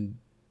 and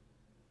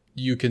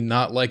you can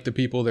not like the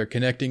people they're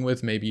connecting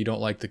with. Maybe you don't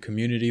like the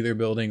community they're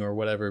building or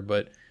whatever,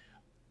 but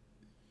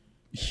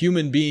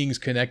human beings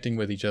connecting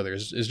with each other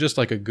is just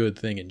like a good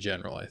thing in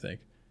general, I think.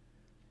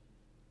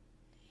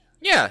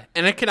 Yeah,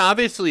 and it can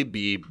obviously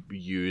be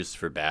used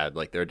for bad.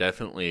 Like, there are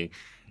definitely,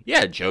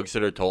 yeah, jokes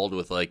that are told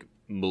with, like,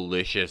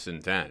 malicious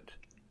intent.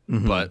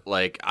 Mm-hmm. But,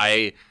 like,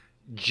 I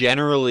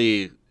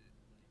generally,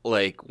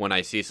 like, when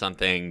I see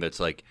something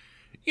that's, like,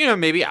 you know,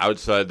 maybe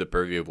outside the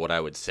purview of what I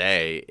would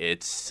say,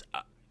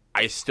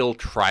 I still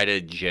try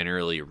to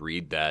generally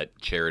read that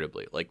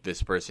charitably. Like,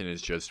 this person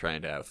is just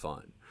trying to have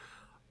fun.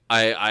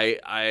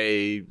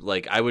 I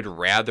would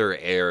rather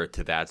err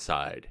to that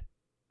side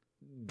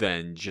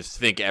than just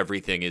think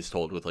everything is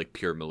told with, like,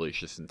 pure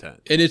malicious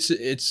intent. And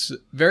it's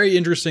very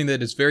interesting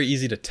that it's very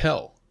easy to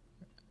tell.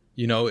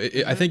 You know,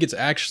 I think it's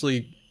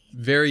actually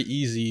very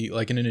easy,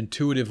 like, in an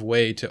intuitive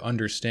way, to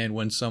understand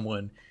when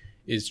someone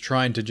is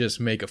trying to just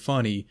make a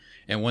funny,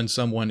 and when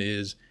someone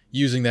is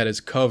using that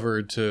as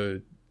cover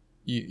to,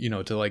 you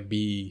know, to, like,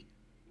 be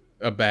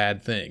a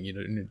bad thing, you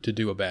know, to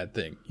do a bad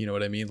thing. You know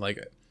what I mean? Like,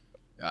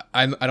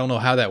 I don't know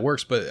how that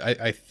works, but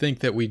I think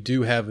that we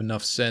do have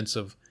enough sense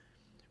of,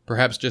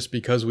 perhaps just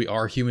because we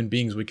are human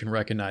beings, we can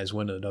recognize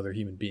when another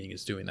human being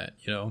is doing that.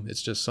 You know,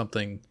 it's just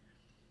something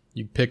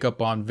you pick up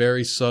on,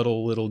 very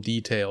subtle little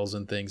details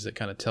and things that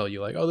kind of tell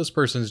you, like, oh, this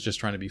person is just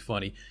trying to be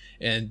funny.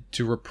 And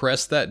to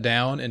repress that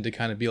down and to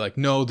kind of be like,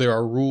 no, there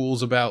are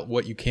rules about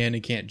what you can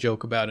and can't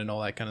joke about and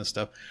all that kind of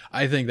stuff,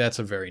 I think that's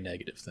a very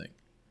negative thing.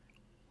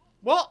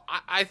 Well,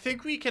 I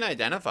think we can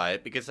identify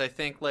it, because I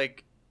think,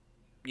 like,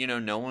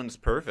 no one's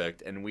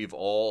perfect, and we've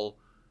all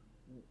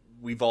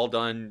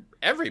done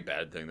every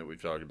bad thing that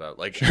we've talked about.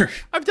 Like, Sure.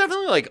 I've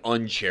definitely like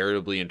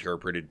uncharitably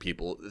interpreted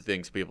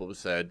things people have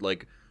said,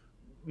 like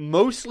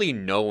mostly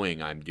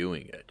knowing I'm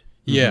doing it.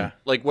 Yeah.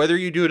 Like, whether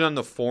you do it on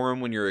the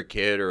forum when you're a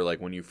kid or like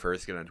when you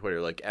first get on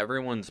Twitter, like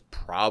everyone's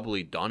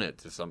probably done it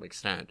to some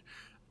extent,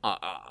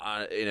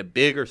 in a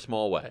big or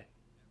small way.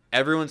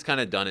 Everyone's kind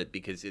of done it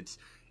because it's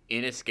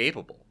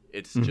inescapable.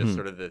 It's just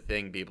sort of the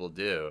thing people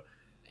do.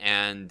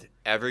 And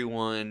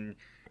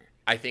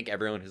I think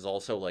everyone has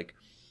also like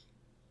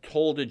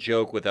told a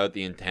joke without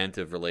the intent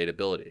of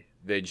relatability.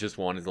 They just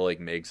wanted to like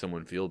make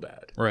someone feel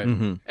bad.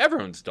 Right.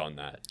 Everyone's done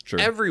that. Sure.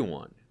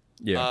 Everyone.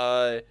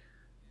 Yeah.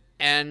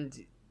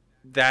 And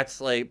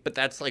that's like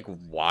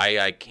why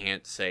I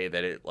can't say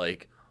that it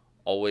like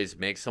always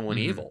makes someone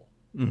evil.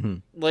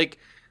 Like,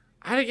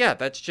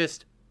 that's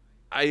just,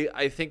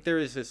 I think there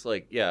is this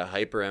like,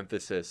 hyper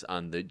emphasis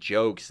on the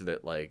jokes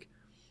that like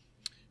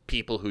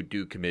people who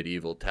do commit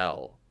evil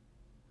tell,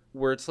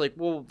 where it's like,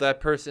 well, that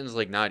person's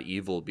like not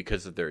evil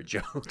because of their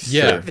jokes.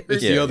 Yeah, Like,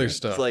 it's the other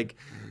stuff. It's like,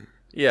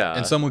 yeah.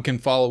 And someone can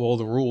follow all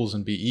the rules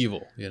and be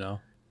evil,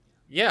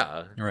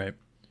 Yeah. Right.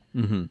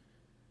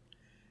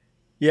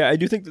 Yeah, I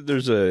do think that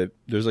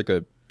there's like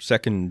a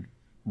second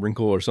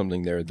wrinkle or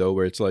something there though,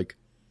 where it's like,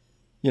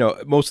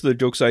 most of the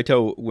jokes I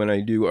tell when I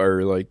do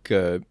are like,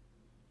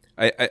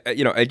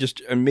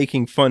 I'm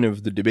making fun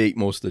of the debate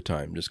most of the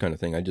time, just kind of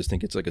thing. I just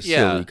think it's like a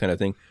silly kind of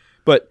thing.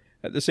 But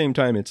at the same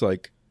time, it's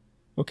like,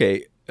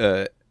 okay,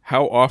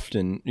 how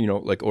often,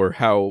 or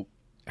how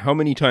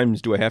many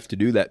times do I have to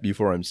do that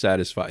before I'm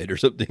satisfied or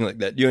something like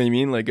that? Do you know what I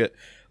mean? Like,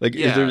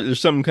 is there's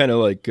some kind of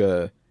like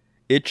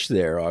itch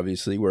there,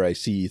 obviously, where I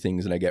see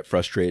things and I get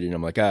frustrated and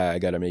I'm like, I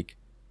got to make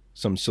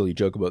some silly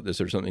joke about this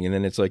or something. And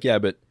then it's like, yeah,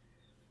 but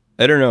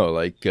I don't know,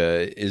 like,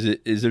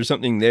 is there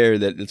something there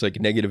that it's like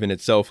negative in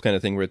itself kind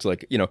of thing where it's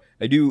like,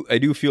 I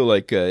do feel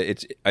like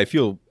I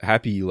feel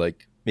happy,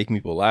 like making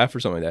people laugh or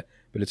something like that.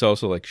 But it's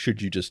also like,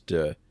 should you just,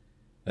 I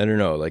don't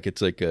know, like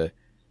it's like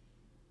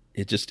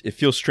it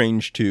feels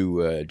strange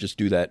to just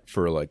do that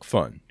for like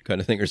fun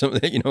kind of thing or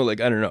something, like,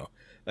 I don't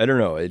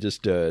know. It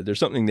just, there's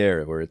something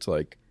there where it's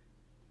like,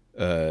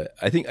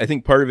 I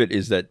think part of it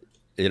is that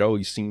it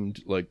always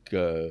seemed like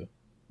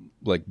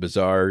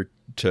bizarre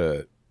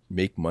to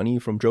make money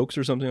from jokes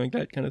or something like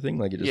that kind of thing.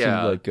 Like it just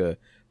seemed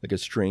like a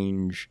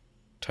strange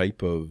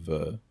type of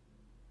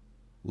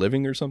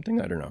living or something.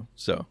 I don't know.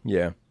 So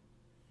yeah.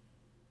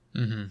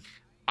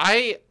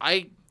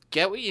 I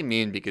get what you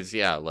mean because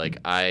like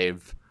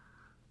I've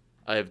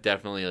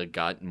definitely like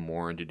gotten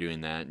more into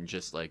doing that and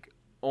just like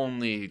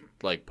only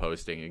like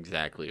posting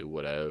exactly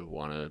what I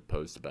want to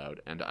post about.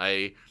 And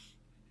I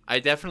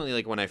definitely,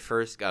 like, when I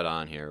first got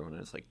on here, when I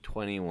was like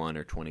 21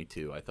 or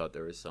 22, I thought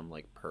there was some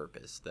like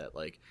purpose that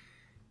like,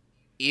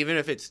 even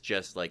if it's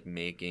just like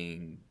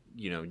making,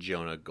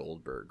 Jonah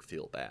Goldberg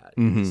feel bad,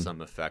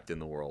 some effect in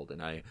the world.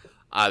 And I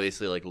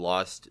obviously like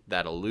lost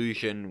that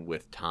illusion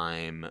with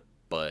time,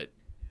 but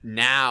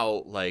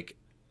now like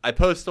I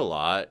post a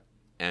lot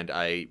and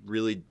I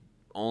really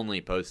only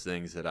post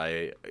things that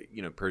I,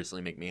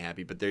 personally make me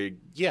happy. But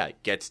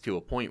it gets to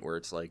a point where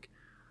it's like,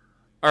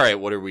 all right,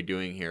 what are we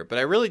doing here? But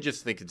I really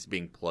just think it's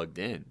being plugged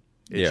in.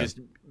 It's just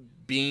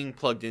being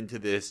plugged into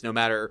this, no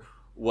matter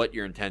what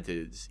your intent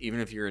is. Even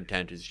if your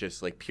intent is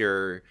just like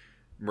pure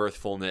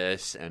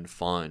mirthfulness and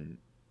fun.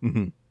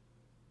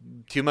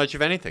 Too much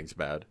of anything's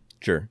bad.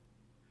 Sure.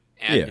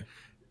 And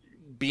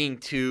being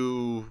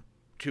too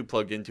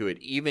plugged into it,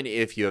 even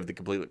if you have the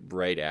complete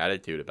right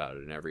attitude about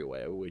it in every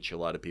way, which a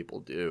lot of people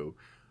do,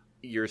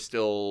 you're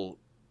still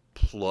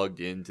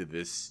plugged into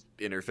this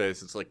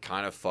interface. It's like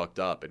kind of fucked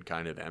up and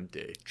kind of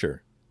empty.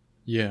 Sure.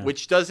 Yeah.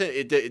 Which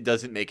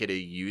doesn't make it a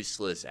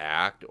useless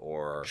act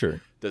or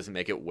sure. doesn't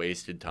make it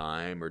wasted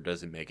time or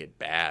doesn't make it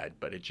bad,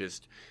 but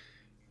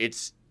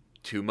it's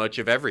too much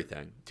of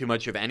everything. Too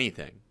much of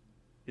anything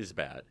is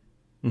bad.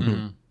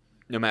 No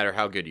matter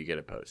how good you get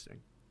at posting.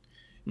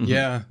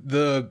 Yeah.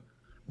 The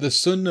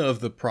sunnah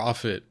of the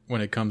prophet when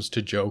it comes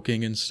to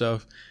joking and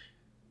stuff,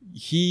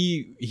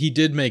 he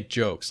did make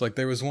jokes. Like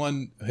there was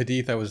one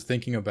hadith I was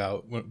thinking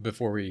about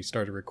before we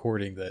started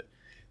recording that,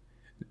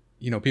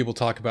 people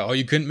talk about, oh,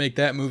 you couldn't make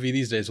that movie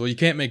these days. Well, you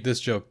can't make this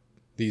joke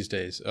these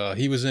days.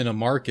 He was in a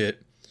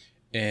market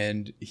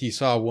and he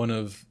saw one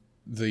of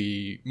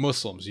the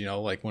Muslims,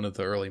 like one of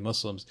the early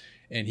Muslims,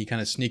 and he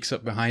kind of sneaks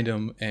up behind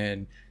him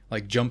and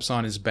like jumps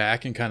on his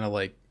back and kind of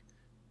like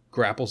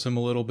grapples him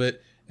a little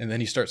bit. And then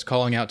he starts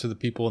calling out to the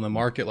people in the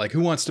market, like,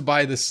 who wants to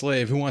buy this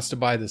slave? Who wants to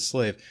buy this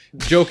slave?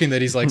 Joking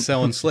that he's like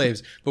selling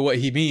slaves. But what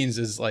he means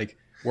is like,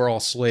 we're all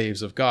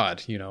slaves of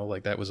God,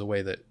 like that was a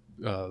way that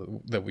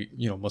we,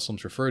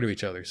 Muslims refer to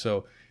each other.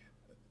 So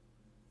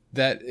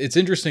that it's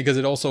interesting because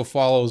it also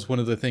follows one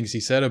of the things he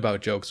said about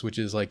jokes, which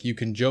is like, you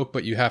can joke,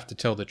 but you have to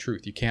tell the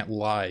truth. You can't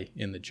lie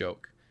in the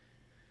joke.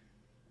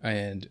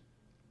 And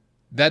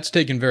that's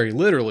taken very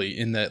literally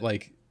in that,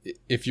 like,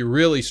 if you're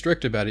really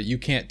strict about it, you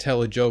can't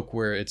tell a joke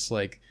where it's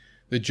like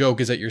the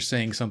joke is that you're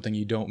saying something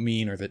you don't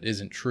mean or that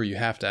isn't true. You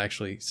have to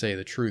actually say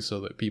the truth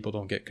so that people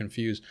don't get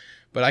confused.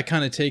 But I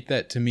kind of take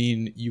that to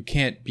mean you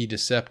can't be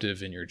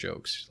deceptive in your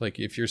jokes. Like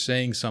if you're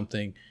saying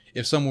something,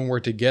 if someone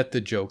were to get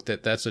the joke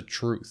that's a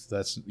truth,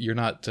 you're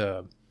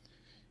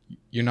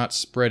not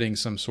spreading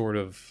some sort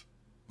of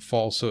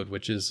falsehood,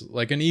 which is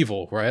like an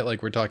evil, right?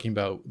 Like we're talking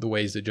about the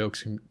ways that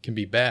jokes can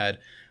be bad.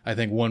 I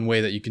think one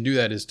way that you can do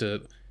that is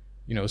to,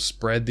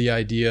 spread the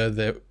idea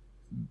that,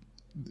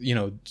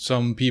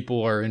 some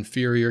people are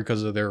inferior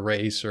because of their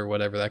race or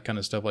whatever, that kind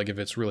of stuff. Like if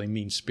it's really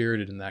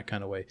mean-spirited in that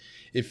kind of way.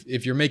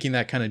 If you're making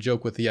that kind of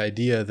joke with the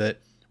idea that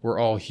we're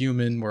all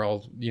human, we're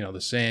all, the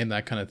same,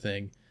 that kind of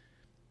thing,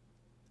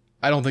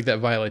 I don't think that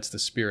violates the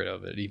spirit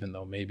of it, even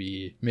though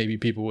maybe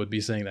people would be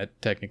saying that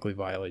technically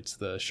violates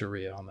the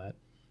Sharia on that.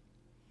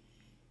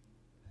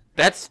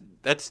 That's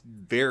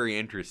very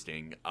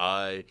interesting.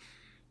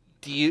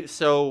 Do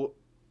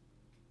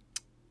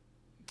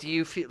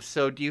you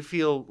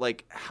feel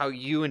like how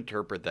you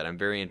interpret that? I'm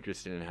very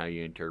interested in how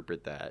you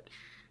interpret that.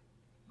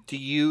 Do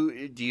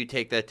you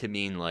take that to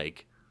mean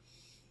like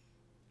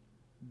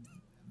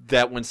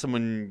that when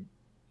someone,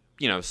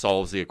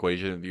 solves the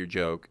equation of your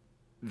joke,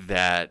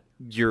 that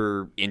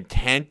your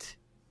intent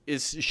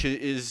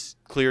is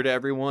clear to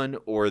everyone,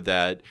 or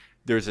that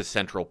there's a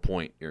central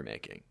point you're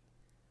making?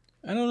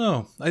 I don't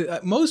know.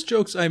 Most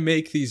jokes I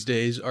make these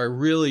days are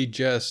really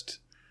just,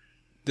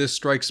 this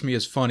strikes me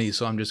as funny,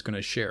 so I'm just going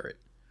to share it.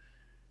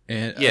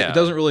 And it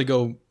doesn't really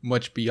go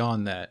much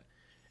beyond that.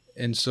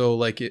 And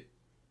so I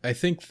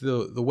think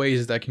the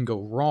ways that can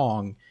go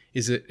wrong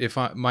is that if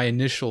my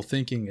initial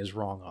thinking is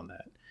wrong on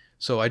that.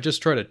 So I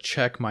just try to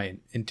check my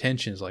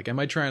intentions. Like, am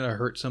I trying to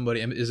hurt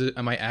somebody?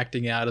 Am I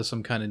acting out of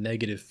some kind of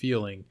negative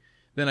feeling?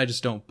 Then I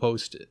just don't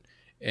post it.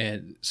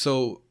 And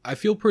so I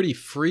feel pretty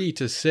free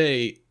to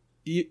say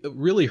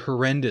really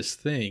horrendous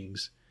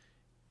things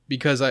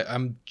because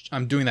I'm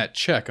doing that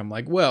check. I'm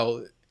like,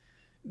 well,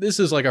 this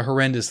is like a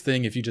horrendous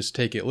thing if you just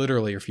take it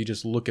literally or if you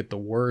just look at the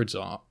words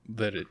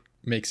that it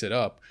makes it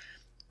up.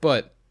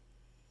 But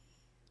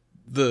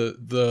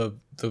the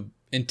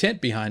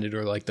intent behind it,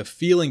 or like the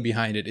feeling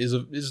behind it,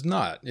 is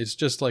not. It's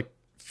just like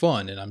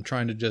fun, and I'm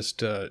trying to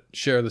just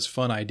share this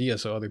fun idea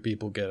so other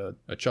people get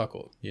a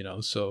chuckle,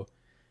 so.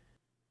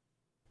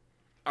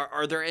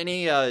 Are there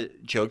any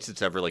jokes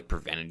that's ever like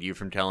prevented you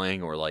from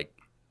telling, or like,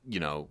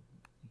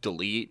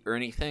 delete or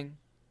anything?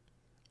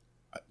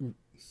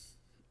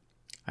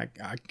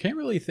 I can't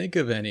really think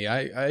of any.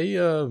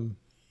 I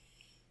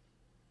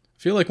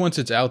feel like once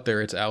it's out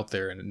there,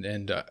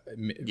 and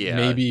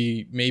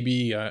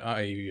maybe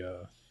I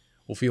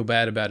will feel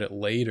bad about it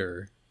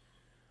later.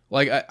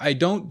 Like I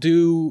don't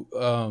do.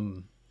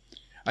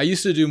 I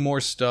used to do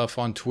more stuff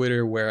on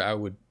Twitter where I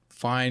would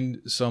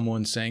find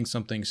someone saying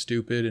something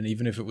stupid, and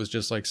even if it was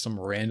just like some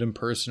random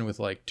person with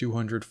like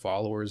 200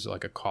 followers,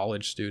 like a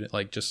college student,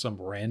 like just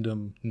some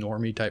random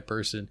normie type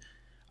person,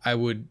 I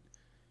would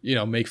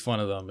make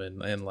fun of them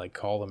and like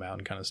call them out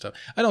and kind of stuff.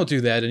 I don't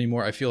do that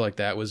anymore. I feel like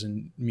that was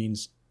a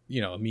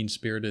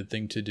mean-spirited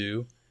thing to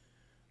do.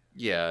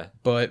 Yeah.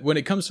 But when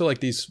it comes to like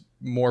these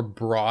more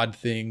broad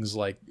things,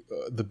 like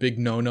the big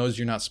no-nos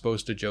you're not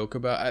supposed to joke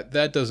about,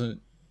 that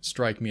doesn't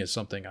strike me as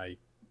something I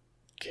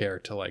care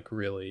to like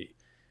really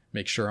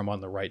make sure I'm on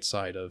the right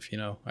side of.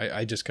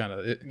 I just kind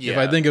of, if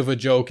I think of a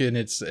joke and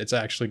it's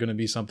actually going to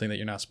be something that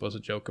you're not supposed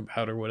to joke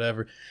about or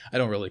whatever, I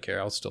don't really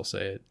care. I'll still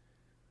say it.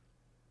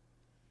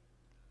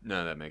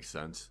 No, that makes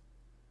sense.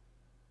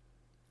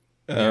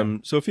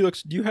 So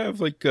Felix, do you have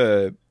like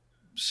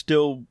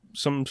still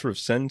some sort of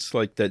sense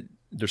like that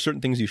there's certain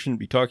things you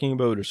shouldn't be talking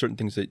about, or certain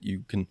things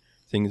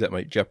that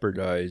might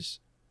jeopardize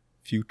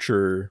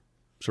future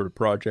sort of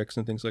projects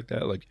and things like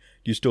that? Like,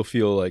 do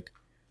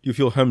you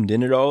feel hemmed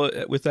in at all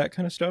with that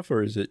kind of stuff,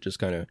 or is it just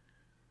kind of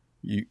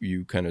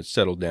you kind of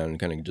settle down and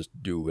kind of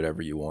just do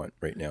whatever you want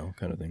right now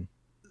kind of thing?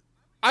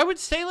 I would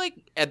say,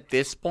 like, at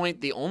this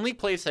point, the only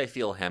place I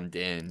feel hemmed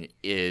in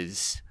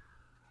is,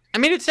 I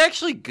mean, it's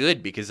actually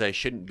good because I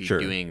shouldn't be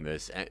doing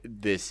this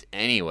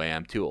anyway.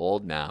 I'm too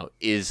old now.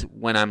 Is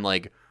when I'm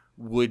like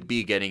would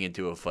be getting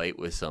into a fight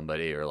with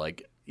somebody, or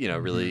like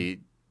really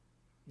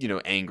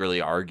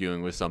angrily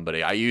arguing with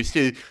somebody. I used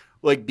to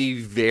like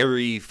be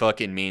very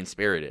fucking mean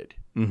spirited,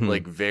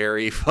 like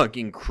very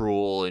fucking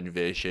cruel and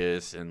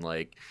vicious, and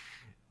like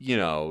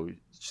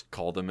just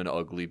call them an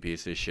ugly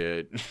piece of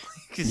shit,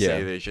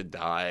 say they should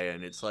die,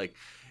 and it's like,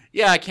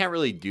 I can't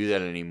really do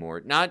that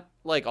anymore. Not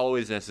like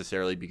always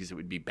necessarily because it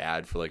would be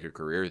bad for like a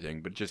career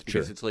thing, but just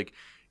because it's like,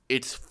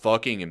 it's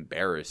fucking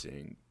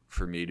embarrassing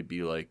for me to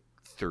be like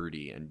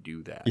 30 and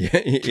do that.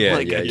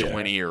 Like a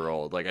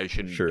 20-year-old. Like I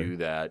shouldn't do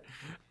that.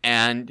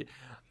 And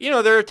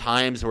there are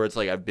times where it's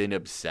like I've been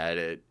upset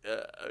at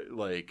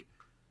like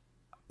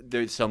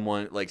there's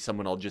someone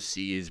I'll just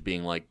see as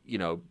being like,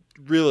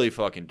 really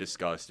fucking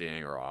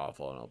disgusting or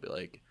awful, and I'll be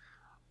like,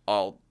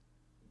 I'll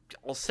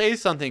say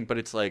something, but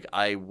it's like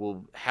I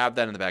will have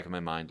that in the back of my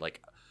mind,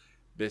 like,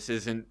 this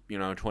isn't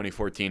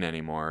 2014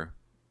 anymore.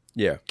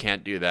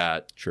 Can't do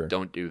that.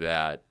 Don't do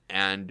that.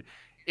 And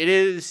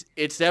it's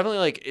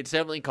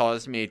definitely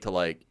caused me to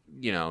like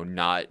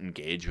not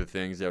engage with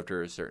things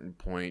after a certain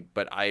point,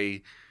 but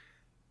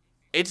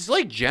it's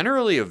like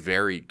generally a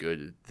very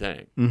good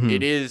thing.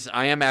 It is.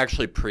 I am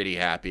actually pretty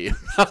happy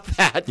about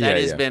that. That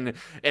has been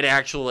an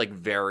actual like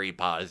very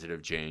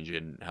positive change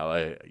in how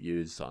I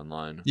use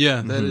online.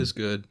 Yeah, that is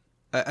good.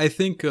 I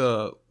think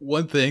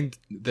one thing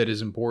that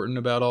is important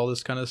about all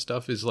this kind of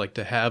stuff is like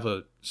to have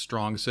a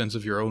strong sense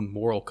of your own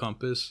moral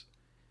compass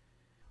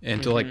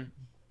and to like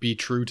be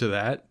true to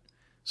that.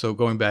 So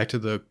going back to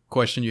the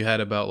question you had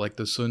about like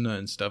the sunnah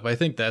and stuff, I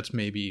think that's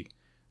maybe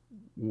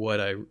what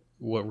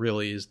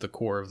really is the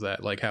core of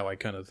that, like how I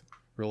kind of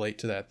relate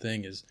to that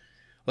thing is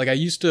like I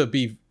used to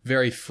be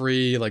very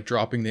free, like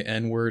dropping the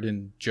N-word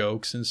in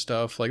jokes and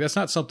stuff. Like that's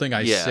not something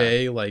I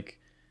say. Like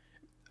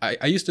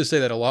I used to say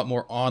that a lot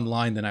more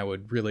online than I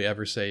would really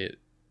ever say it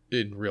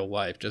in real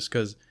life, just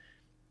because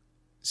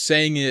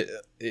saying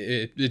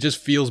it just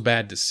feels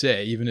bad to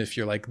say, even if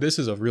you're like, this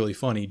is a really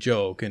funny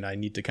joke and I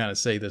need to kind of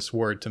say this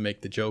word to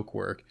make the joke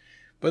work.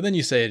 But then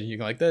you say it and you're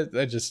like,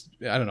 that just,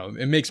 I don't know,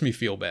 it makes me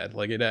feel bad.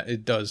 Like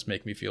it does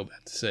make me feel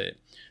bad to say it.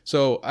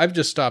 So I've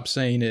just stopped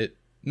saying it,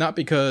 not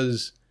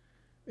because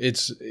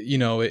it's,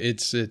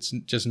 it's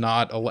just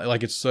not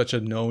like it's such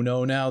a no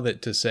now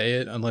that to say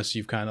it, unless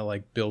you've kind of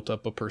like built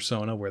up a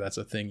persona where that's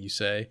a thing you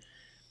say.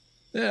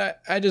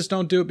 I just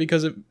don't do it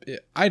because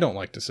I don't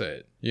like to say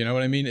it. You know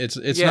what I mean? It's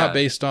not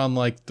based on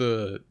like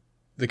the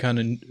kind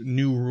of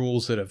new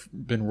rules that have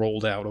been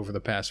rolled out over the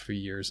past few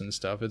years and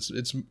stuff.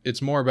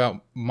 It's more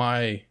about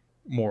my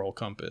moral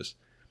compass.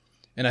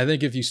 And I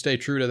think if you stay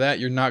true to that,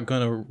 you're not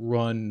going to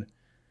run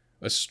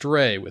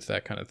astray with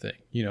that kind of thing,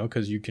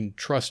 because you can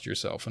trust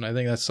yourself. And I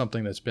think that's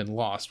something that's been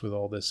lost with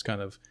all this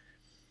kind of,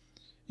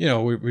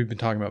 we've been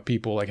talking about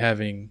people like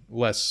having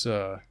less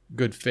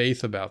good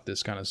faith about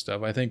this kind of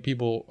stuff. I think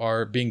people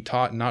are being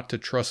taught not to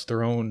trust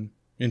their own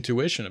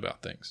intuition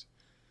about things.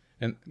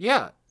 And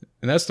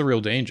that's the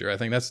real danger. I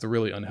think that's the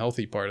really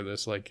unhealthy part of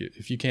this. Like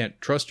if you can't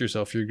trust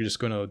yourself, you're just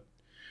going to,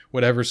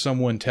 whatever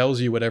someone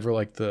tells you, whatever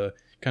like the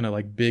kind of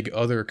like big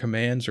other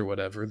commands or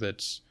whatever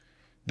that's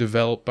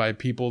developed by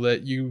people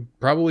that you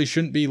probably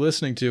shouldn't be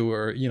listening to,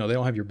 or they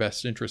don't have your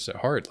best interests at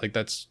heart. Like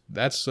that's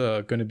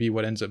going to be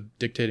what ends up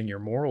dictating your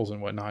morals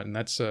and whatnot. And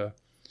that's I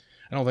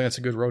don't think that's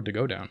a good road to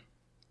go down.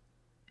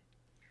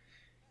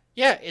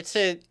 Yeah, it's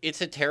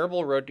a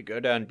terrible road to go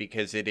down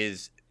because it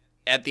is,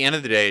 at the end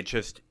of the day,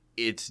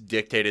 it's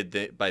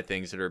dictated by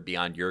things that are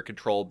beyond your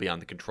control,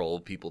 beyond the control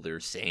of people that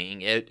are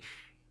saying it.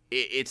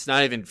 It's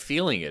not even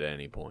feeling it at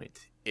any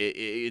point.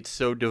 It's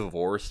so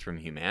divorced from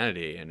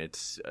humanity, and it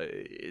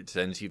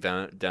sends you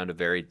down a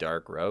very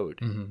dark road.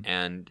 Mm-hmm.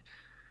 And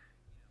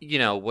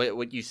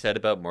what you said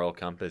about moral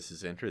compass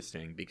is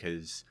interesting,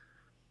 because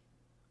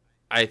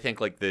I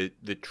think like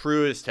the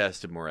truest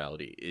test of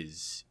morality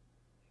is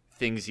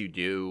things you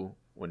do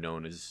when no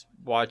one is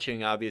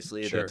watching.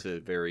 Obviously, sure. That's a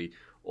very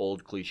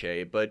old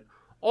cliche, but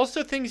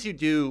also things you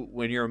do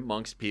when you're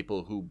amongst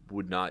people who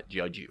would not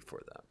judge you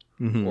for them,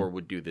 mm-hmm. or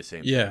would do the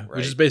same thing, right?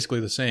 Which is basically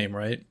the same,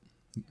 right?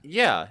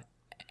 Yeah,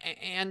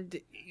 and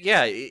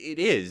yeah, it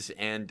is.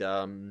 And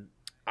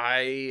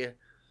the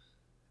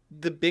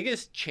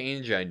biggest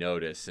change I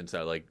noticed since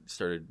I like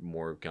started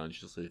more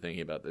consciously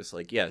thinking about this,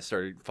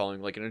 started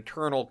following like an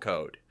internal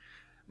code.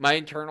 My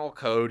internal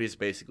code is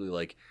basically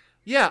like,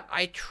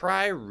 I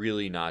try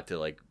really not to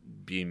like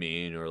be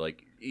mean or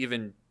like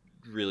even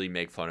really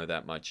make fun of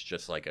that much,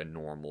 just like a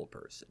normal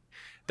person.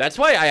 That's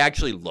why I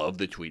actually love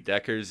the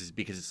TweetDeckers, is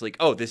because it's like,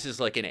 oh, this is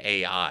like an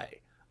AI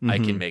I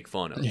can make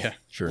fun of. Yeah,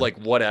 sure. Like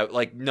what?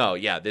 Like no,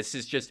 yeah. This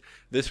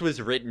was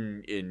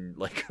written in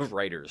like a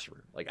writer's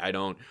room. Like I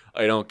don't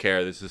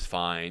care. This is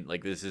fine.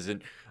 Like this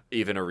isn't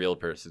even a real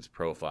person's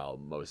profile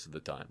most of the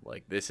time.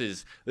 Like this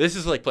is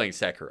like playing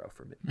Sekiro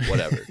for me.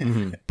 Whatever.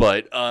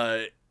 But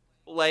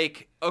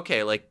like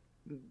okay, like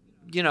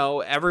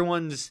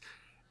everyone's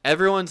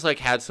like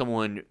had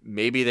someone,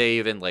 maybe they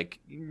even like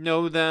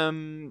know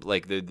them,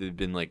 like they've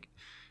been like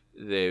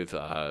they've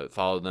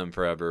followed them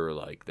forever,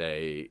 like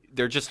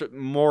they're just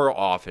more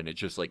often it's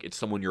just like it's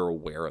someone you're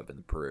aware of in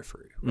the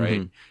periphery,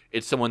 right?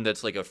 It's someone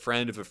that's like a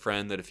friend of a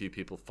friend that a few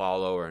people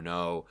follow or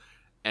know,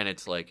 and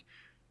it's like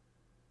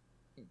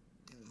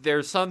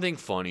there's something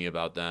funny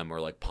about them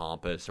or like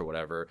pompous or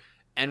whatever,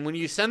 and when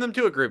you send them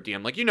to a group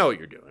DM, like what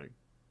you're doing,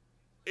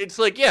 it's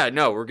like,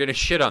 we're gonna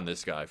shit on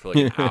this guy for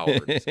like an hour.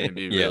 It's gonna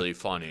be really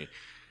funny.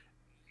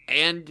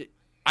 And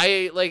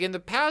I like in the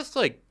past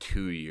like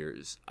 2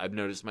 years, I've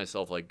noticed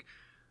myself like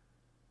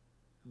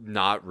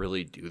not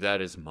really do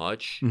that as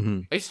much.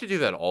 I used to do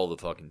that all the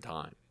fucking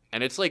time,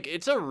 and it's like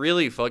it's a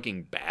really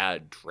fucking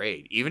bad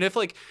trait. Even if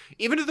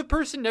the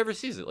person never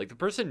sees it, like the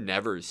person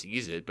never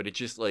sees it, but it's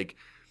just like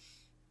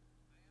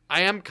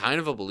I am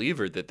kind of a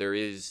believer that there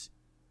is.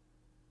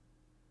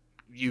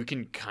 You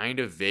can kind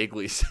of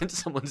vaguely sense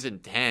someone's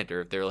intent,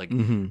 or if they're like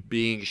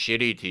being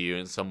shitty to you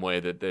in some way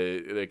that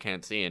they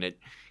can't see. And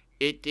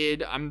it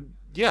did. And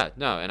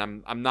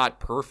I'm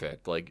not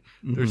perfect. Like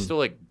there's still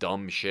like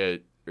dumb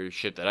shit or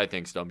shit that I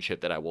think's dumb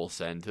shit that I will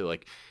send to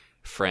like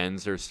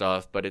friends or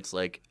stuff, but it's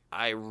like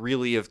I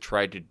really have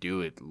tried to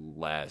do it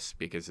less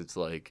because it's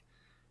like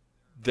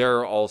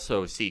they're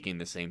also seeking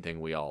the same thing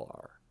we all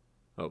are,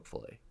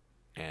 hopefully.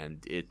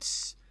 And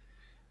it's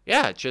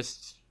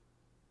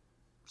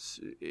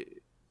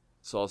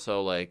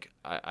also like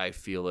I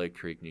feel like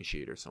Creek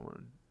Nishid or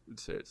someone would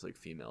say it's like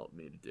female of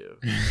me to do.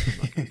 I'm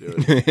not gonna do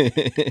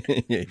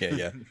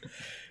it.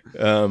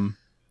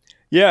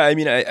 Yeah. I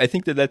mean, I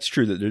think that's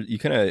true, that you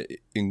kind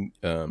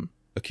of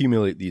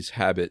accumulate these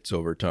habits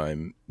over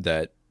time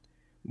that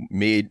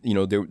made,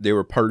 they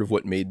were part of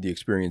what made the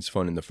experience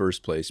fun in the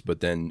first place. But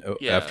then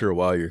after a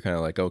while, you're kind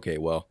of like, okay,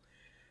 well,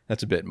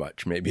 that's a bit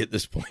much maybe at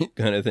this point,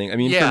 kind of thing. I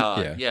mean,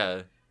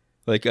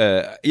 like,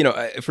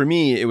 for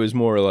me, it was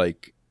more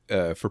like,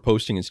 for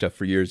posting and stuff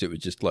for years, it was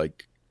just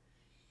like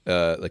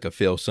a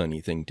fail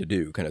sunny thing to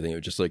do kind of thing. It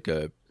was just like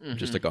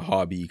just like a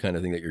hobby kind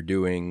of thing that you're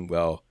doing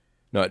while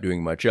not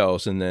doing much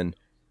else. And then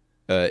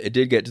it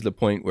did get to the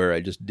point where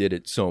I just did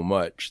it so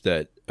much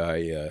that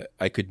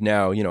I could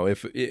now,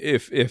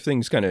 if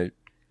things kind of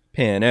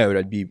pan out,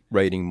 I'd be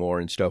writing more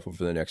and stuff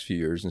over the next few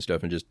years and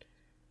stuff, and just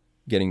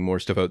getting more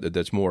stuff out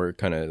that's more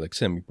kind of like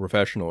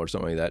semi-professional or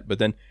something like that. But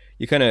then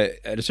you kind of,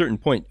 at a certain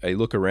point, I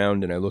look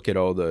around and I look at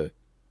all the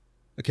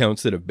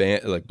accounts that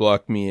have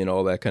blocked me and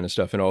all that kind of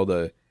stuff, and all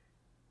the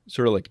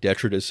sort of like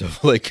detritus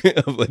of like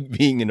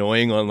being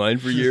annoying online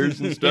for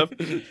years and stuff,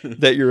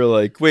 that you're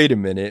like, wait a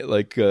minute,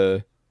 like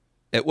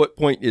at what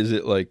point is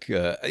it like,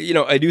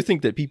 I do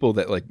think that people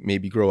that like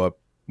maybe grow up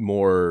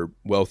more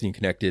wealthy and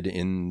connected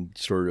in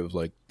sort of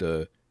like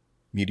the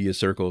media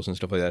circles and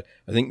stuff like that,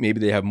 I think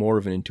maybe they have more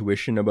of an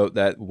intuition about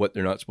that, what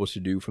they're not supposed to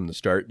do from the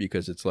start,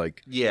 because it's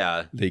like,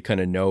 they kind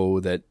of know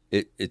that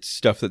it's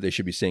stuff that they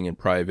should be saying in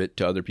private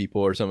to other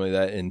people or something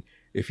like that. And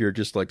if you're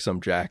just like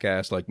some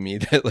jackass like me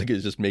that like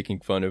is just making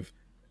fun of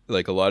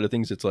like a lot of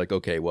things, it's like,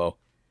 okay, well,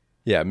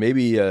 yeah,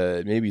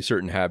 maybe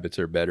certain habits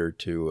are better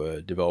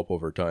to develop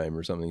over time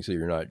or something, so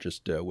you're not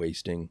just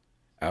wasting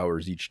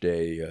hours each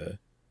day,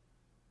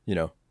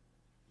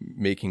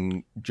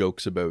 making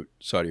jokes about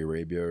Saudi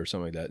Arabia or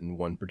something like that in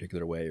one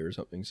particular way or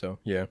something. So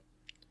yeah,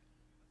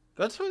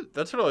 that's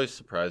what always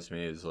surprised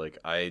me, is like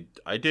I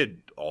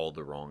did all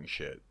the wrong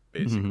shit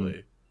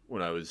basically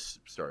when I was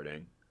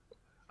starting.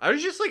 I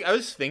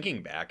was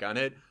thinking back on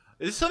it.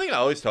 This is something I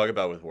always talk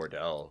about with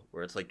Wardell,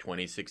 where it's like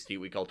 2016.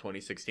 We call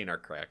 2016 our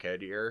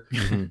crackhead year.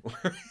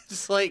 Where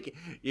it's like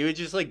you would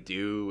just like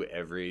do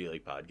every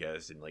like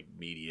podcast and like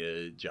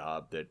media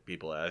job that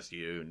people ask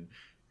you, and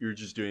you're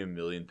just doing a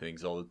million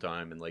things all the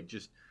time, and like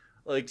just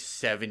like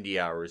 70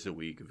 hours a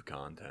week of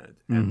content.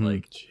 And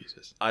like,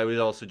 Jesus, I would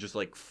also just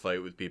like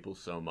fight with people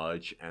so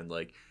much, and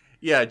like,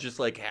 just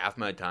like half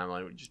my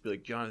timeline would just be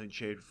like, Jonathan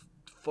Shade,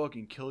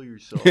 fucking kill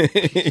yourself. And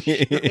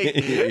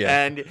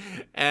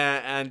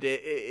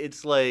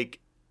it's like,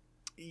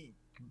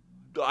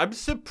 I'm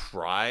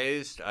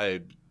surprised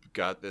I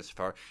got this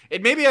far.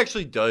 It maybe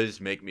actually does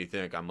make me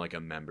think I'm like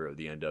a member of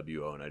the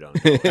NWO, and I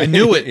don't know. I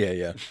knew it.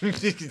 Yeah.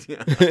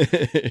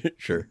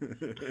 Sure.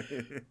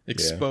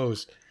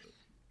 Exposed.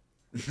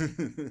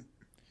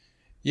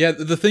 Yeah,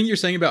 the thing you're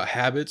saying about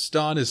habits,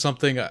 Don, is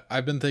something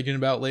I've been thinking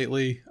about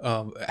lately.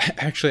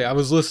 Actually, I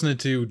was listening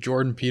to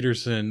Jordan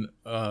Peterson,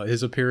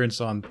 his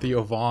appearance on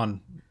Theo Von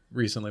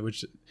recently,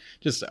 which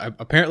just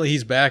apparently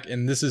he's back,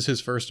 and this is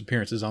his first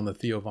appearance is on the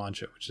Theo Von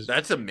show,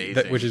 that's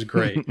amazing, which is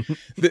great.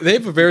 They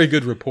have a very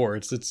good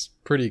report. It's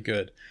pretty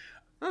good.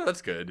 Oh,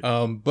 that's good.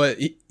 But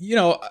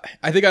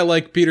I think I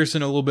like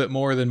Peterson a little bit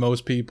more than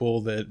most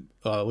people that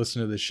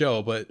listen to the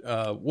show.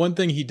 But one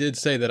thing he did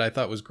say that I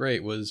thought was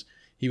great was,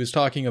 he was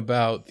talking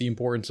about the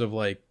importance of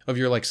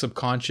your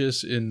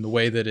subconscious in the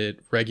way that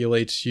it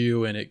regulates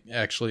you, and it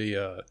actually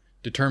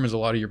determines a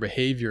lot of your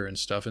behavior and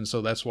stuff. And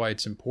so that's why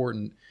it's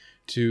important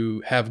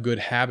to have good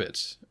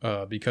habits,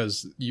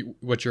 because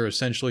what you're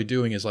essentially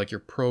doing is like you're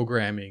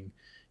programming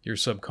your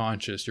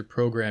subconscious, you're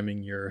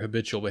programming your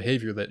habitual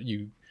behavior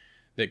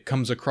that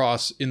comes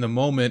across in the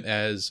moment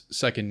as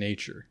second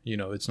nature.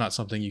 It's not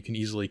something you can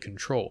easily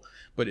control.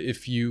 But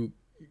if you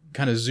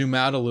kind of zoom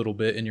out a little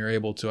bit and you're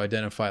able to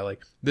identify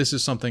like, this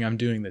is something I'm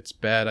doing that's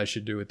bad, I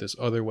should do it this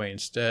other way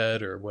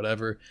instead, or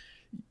whatever,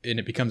 and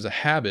it becomes a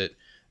habit,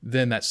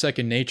 then that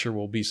second nature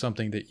will be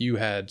something that you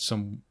had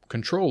some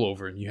control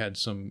over, and you had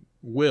some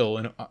will,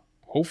 and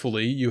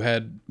hopefully you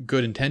had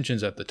good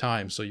intentions at the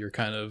time, so you're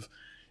kind of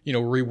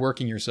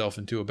reworking yourself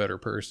into a better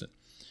person.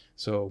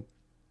 So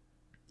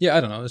yeah,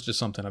 I don't know, it's just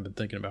something I've been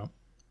thinking about.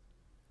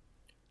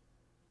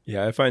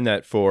 Yeah, I find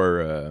that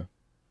for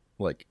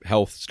like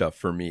health stuff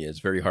for me, it's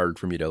very hard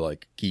for me to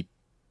like keep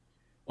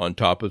on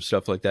top of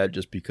stuff like that,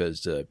 just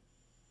because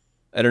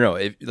I don't know,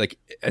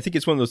 I think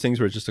it's one of those things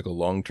where it's just like a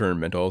long-term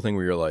mental health thing,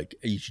 where you're like,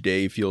 each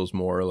day feels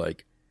more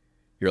like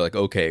you're like,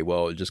 okay,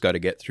 well, just got to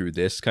get through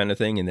this kind of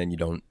thing, and then you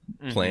don't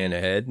plan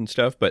ahead and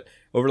stuff. But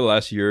over the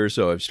last year or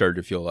so, I've started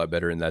to feel a lot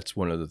better, and that's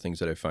one of the things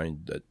that I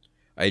find that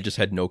I just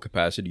had no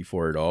capacity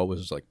for at all,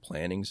 was like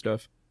planning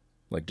stuff,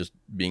 like just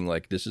being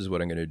like, this is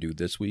what I'm going to do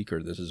this week,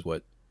 or this is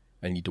what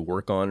I need to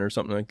work on, or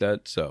something like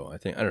that. So I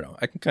don't know,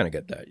 I can kind of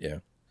get that. Yeah.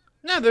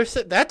 No,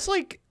 that's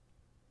like,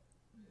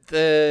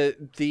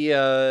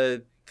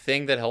 The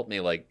thing that helped me,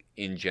 like,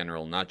 in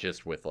general, not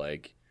just with,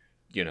 like,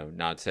 you know,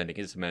 not sending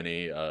as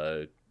many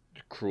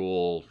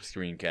cruel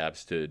screen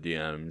caps to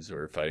DMs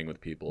or fighting with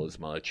people as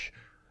much,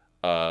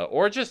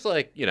 or just,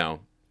 like, you know,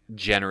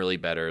 generally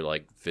better,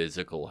 like,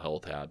 physical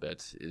health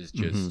habits is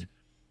just,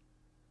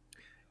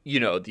 you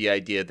know, the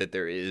idea that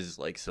there is,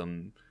 like,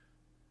 some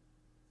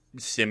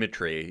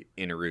symmetry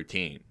in a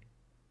routine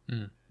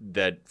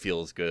that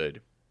feels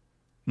good.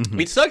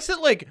 It sucks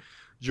that, like,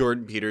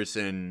 Jordan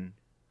Peterson,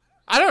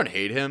 I don't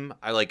hate him.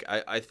 I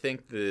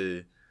think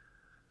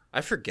I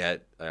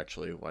forget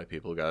actually why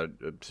people got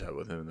upset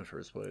with him in the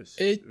first place.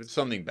 It's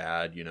something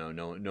bad, you know.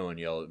 No one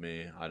yell at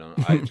me. I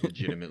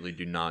legitimately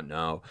do not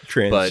know.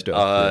 Trans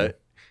stuff.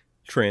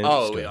 Trans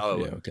stuff.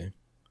 Yeah, okay.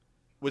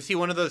 Was he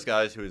one of those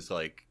guys who was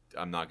like,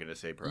 I'm not going to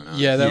say pronouns?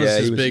 Yeah, that was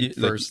his big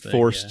first thing.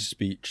 Forced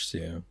speech,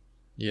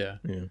 Yeah.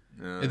 And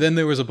then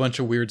there was a bunch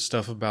of weird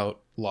stuff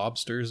about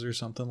lobsters or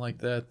something like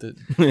that.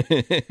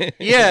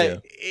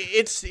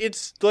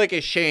 It's like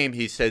a shame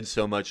he said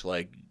so much,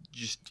 like,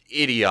 just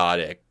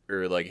idiotic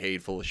or, like,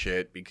 hateful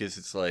shit, because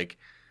it's like,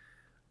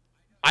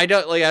 I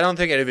don't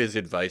think any of his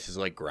advice is,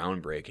 like,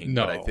 groundbreaking,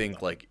 but I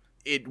think like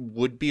it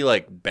would be,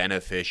 like,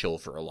 beneficial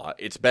for a lot.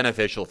 It's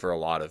beneficial for a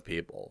lot of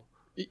people.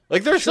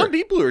 Like, there's some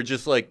people who are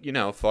just, like, you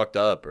know, fucked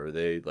up, or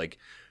they, like,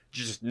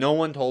 just no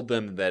one told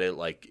them that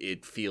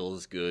it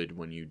feels good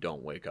when you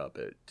don't wake up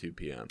at 2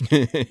 p.m.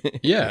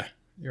 Yeah.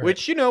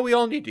 Which, you know, we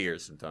all need to hear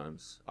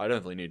sometimes. I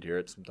definitely need to hear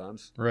it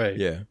sometimes. Right.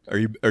 Yeah. Are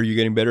you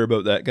getting better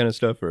about that kind of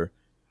stuff, or?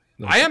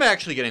 I am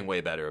actually getting way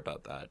better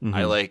about that.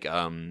 I like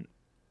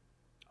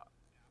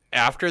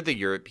after the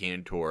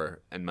European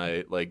tour and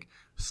my, like,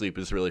 sleep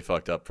was really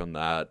fucked up from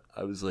that,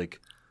 I was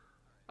like,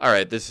 all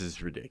right, this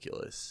is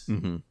ridiculous.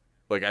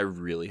 Like, I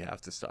really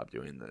have to stop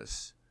doing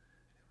this.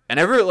 And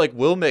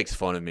Will makes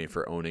fun of me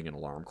for owning an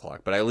alarm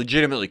clock, but I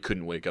legitimately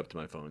couldn't wake up to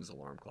my phone's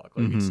alarm clock.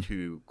 Like, it's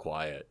too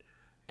quiet.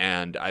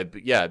 And I've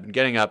been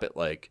getting up at,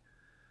 like,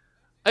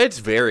 it's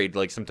varied.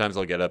 Like, sometimes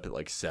I'll get up at,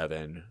 like,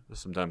 7.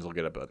 Sometimes I'll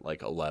get up at,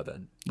 like,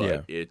 11.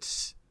 But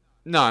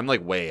I'm,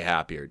 like, way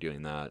happier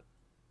doing that.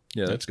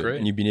 Yeah, that's good. Great.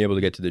 And you've been able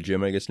to get to the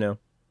gym, I guess, now?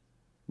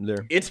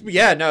 There. It's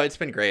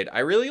been great. I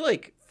really,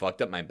 like,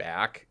 fucked up my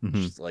back,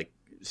 just, like,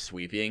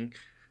 sweeping,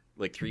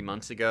 like, 3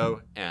 months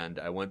ago. And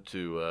I went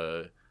to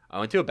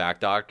a back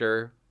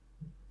doctor,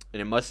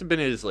 and it must have been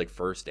his, like,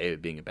 first day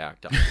of being a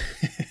back doctor,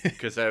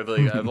 because I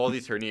have all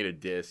these herniated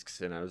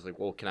discs, and I was like,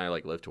 well, can I,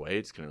 like, lift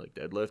weights? Can I, like,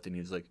 deadlift? And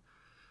he's like,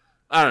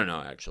 I don't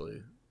know,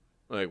 actually.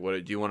 Like,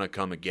 what? Do you want to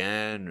come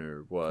again,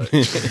 or what?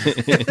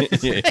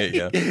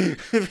 Yeah.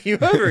 Have you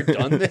ever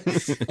done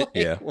this?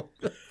 Like, what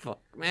the fuck,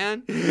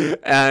 man?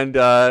 And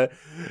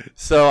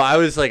so I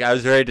was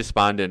very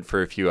despondent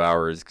for a few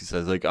hours, because I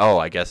was like, oh,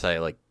 I guess I,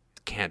 like,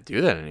 can't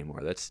do that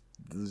anymore. This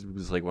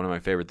was, like, one of my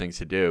favorite things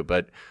to do.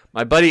 But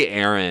my buddy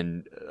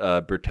Aaron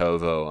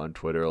Bertovo on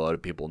Twitter, a lot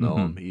of people know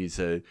him. He's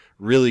a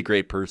really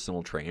great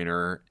personal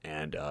trainer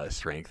and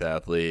strength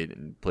athlete,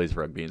 and plays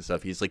rugby and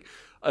stuff. He's, like,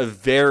 a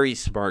very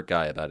smart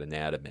guy about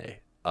anatomy.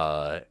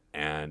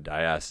 And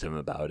I asked him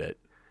about it,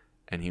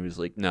 and he was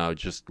like, no,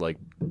 just, like,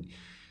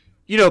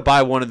 you know,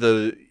 buy one of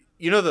the,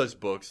 you know, those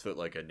books that,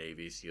 like, a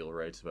Navy SEAL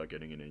writes about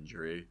getting an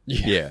injury.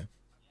 Yeah.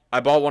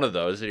 I bought one of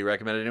those that he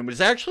recommended, and it was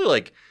actually,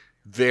 like,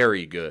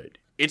 very good.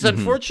 It's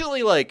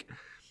unfortunately, like,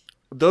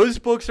 those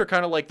books are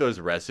kind of like those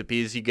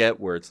recipes you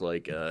get where it's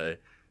like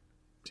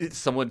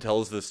someone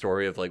tells the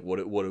story of, like, what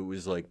it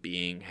was like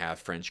being half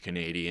French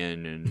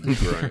Canadian and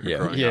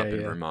growing up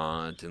in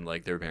Vermont, and,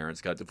 like, their parents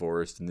got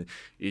divorced, and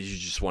you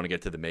just want to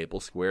get to the maple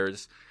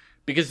squares,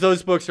 because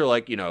those books are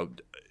like, you know,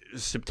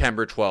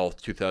 September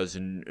 12th,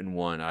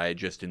 2001, I had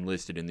just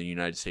enlisted in the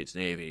United States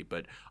Navy,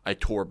 but I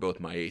tore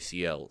both my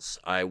ACLs.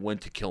 I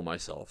went to kill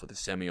myself with a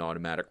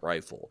semi-automatic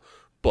rifle,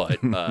 but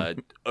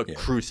a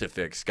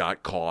crucifix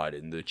got caught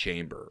in the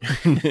chamber.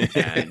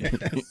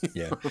 And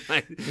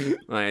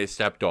my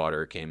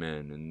stepdaughter came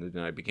in, and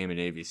then I became a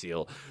Navy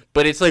SEAL.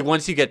 But it's like,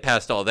 once you get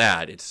past all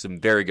that, it's some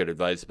very good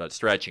advice about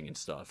stretching and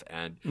stuff.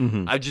 And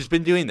I've just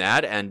been doing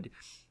that, and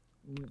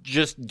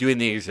just doing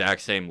the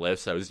exact same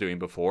lifts I was doing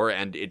before,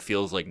 and it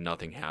feels like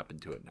nothing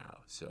happened to it now.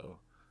 So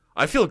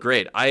I feel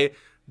great.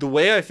 The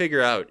way I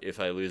figure out if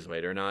I lose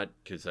weight or not,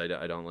 because I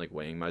don't like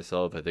weighing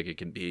myself, I think it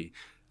can be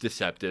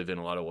deceptive in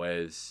a lot of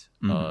ways,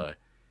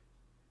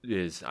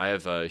 is I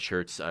have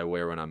shirts I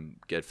wear when I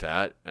get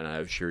fat, and I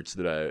have shirts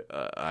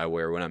that I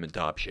wear when I'm in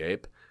top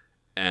shape.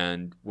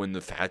 And when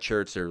the fat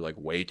shirts are, like,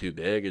 way too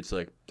big, it's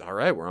like, all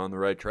right, we're on the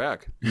right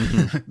track.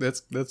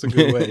 That's a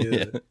good way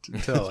to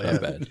tell.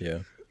 Not bad.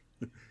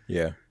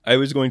 Yeah. I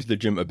was going to the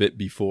gym a bit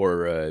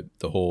before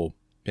the whole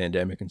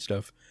pandemic and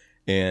stuff,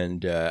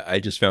 and I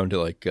just found it,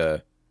 like,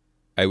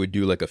 I would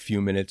do, like, a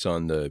few minutes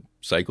on the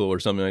cycle or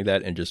something like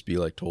that and just be,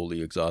 like,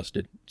 totally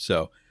exhausted.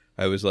 So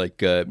I was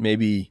like,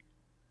 maybe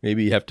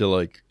have to,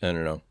 like, I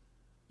don't know,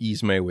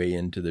 ease my way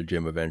into the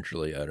gym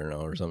eventually, I don't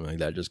know, or something like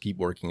that. Just keep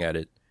working at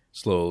it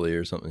slowly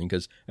or something,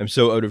 because I'm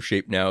so out of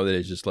shape now that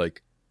it's just,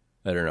 like,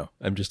 I don't know,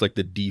 I'm just, like,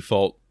 the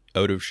default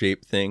out of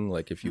shape thing.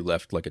 Like, if you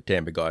left, like, a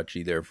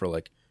Tamagotchi there for,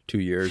 like, 2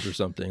 years or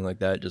something like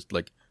that, just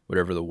like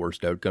whatever the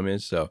worst outcome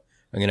is. So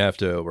I'm going to have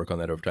to work on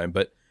that over time.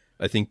 But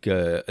I think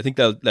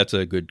that's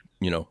a good,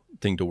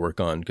 thing to work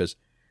on, because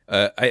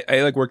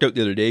I like worked out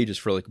the other day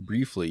just for like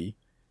briefly,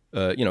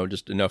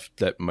 just enough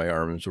that my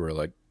arms were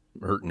like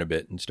hurting a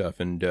bit and stuff.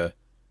 And the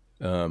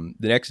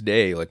next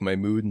day, like my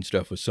mood and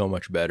stuff was so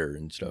much better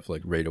and stuff,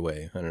 like right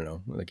away. I don't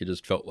know, like it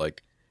just felt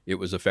like it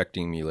was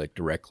affecting me like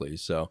directly.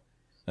 So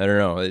I don't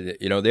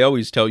know, they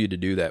always tell you to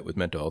do that with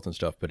mental health and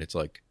stuff, but it's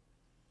like,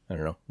 I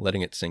don't know,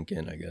 letting it sink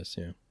in, I guess.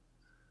 Yeah.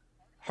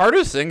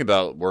 Hardest thing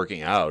about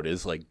working out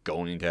is like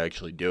going to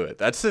actually do it.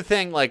 That's the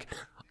thing. Like,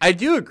 I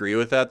do agree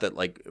with that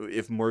like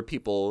if more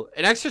people,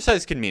 and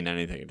exercise can mean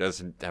anything. It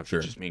doesn't have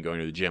to just mean going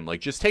to the gym.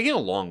 Like just taking a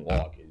long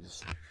walk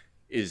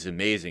is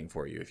amazing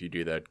for you if you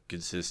do that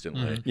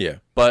consistently. Mm-hmm. Yeah.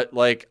 But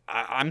like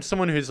I'm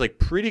someone who's like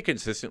pretty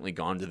consistently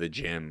gone to the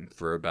gym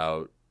for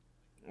about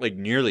like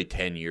nearly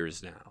 10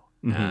 years now.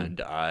 Mm-hmm.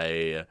 And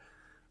I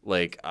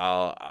like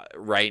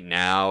right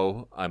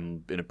now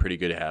I'm in a pretty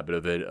good habit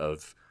of it.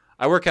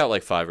 I work out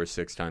like 5 or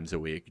 6 times a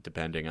week,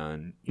 depending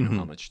on mm-hmm.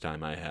 how much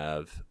time I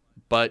have.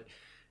 But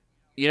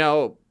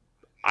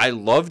I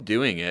love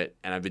doing it,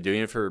 and I've been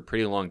doing it for a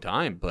pretty long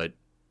time. But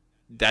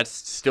that's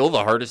still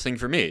the hardest thing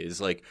for me is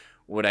like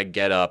when I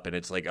get up and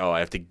it's like, oh, I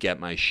have to get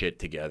my shit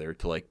together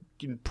to like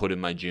put in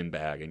my gym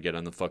bag and get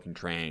on the fucking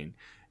train.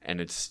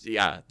 And it's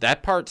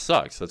that part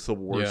sucks. That's the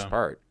worst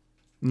part.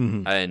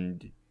 Mm-hmm.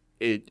 And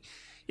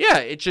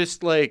it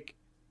just like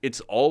it's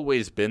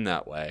always been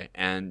that way.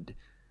 And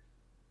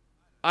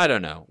I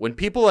don't know. When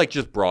people like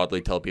just broadly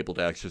tell people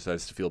to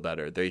exercise to feel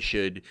better, they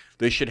should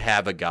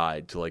have a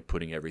guide to like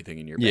putting everything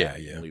in your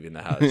bag and leaving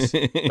the house.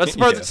 That's the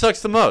part that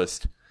sucks the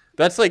most.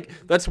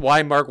 That's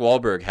why Mark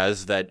Wahlberg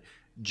has that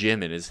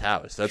gym in his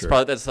house. That's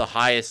that's the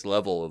highest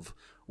level of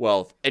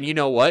wealth. And you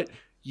know what?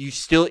 You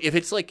still, if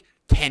it's like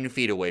 10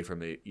 feet away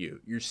from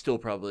you're still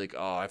probably like,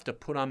 oh, I have to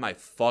put on my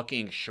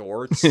fucking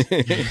shorts.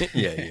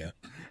 Yeah.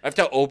 I have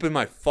to open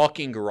my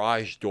fucking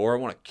garage door. I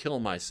want to kill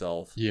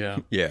myself. Yeah.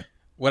 Yeah.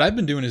 What I've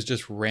been doing is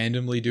just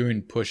randomly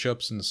doing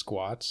push-ups and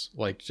squats.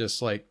 Like,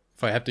 just like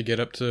if I have to get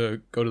up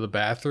to go to the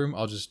bathroom,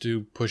 I'll just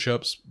do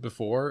push-ups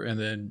before and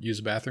then use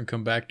the bathroom,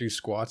 come back, do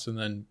squats, and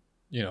then,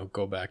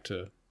 go back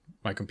to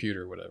my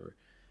computer or whatever.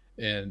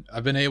 And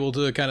I've been able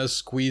to kind of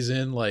squeeze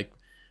in like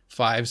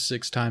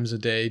 5-6 times a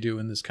day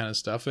doing this kind of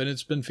stuff. And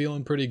it's been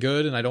feeling pretty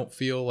good. And I don't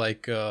feel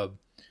like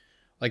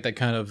that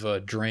kind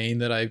of drain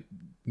that I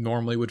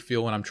normally would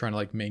feel when I'm trying to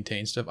like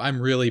maintain stuff.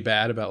 I'm really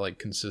bad about like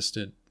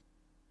consistent,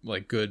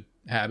 like good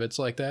habits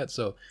like that.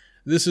 So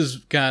this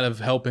is kind of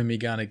helping me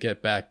kind of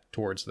get back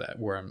towards that,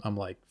 where I'm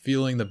like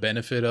feeling the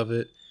benefit of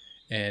it,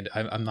 and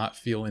I'm not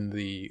feeling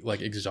the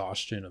like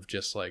exhaustion of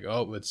just like,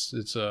 oh, it's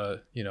it's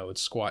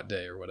squat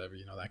day or whatever,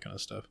 that kind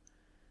of stuff.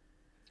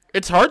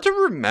 It's hard to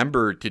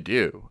remember to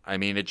do. I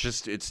mean,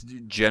 it's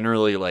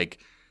generally like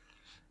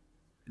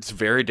it's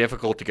very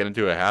difficult to get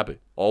into a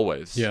habit.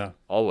 Always. Yeah.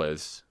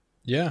 Always.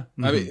 Yeah.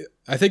 Mm-hmm. I mean,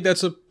 I think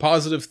that's a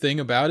positive thing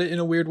about it in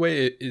a weird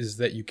way, is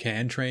that you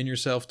can train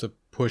yourself to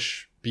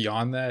push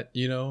beyond that,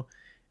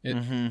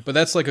 Mm-hmm. But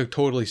that's like a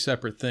totally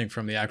separate thing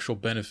from the actual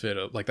benefit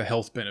of like the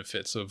health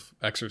benefits of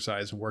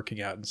exercise and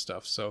working out and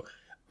stuff. So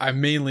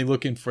I'm mainly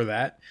looking for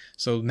that.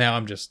 So now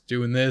I'm just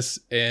doing this,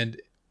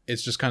 and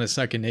it's just kind of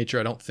second nature.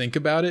 I don't think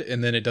about it,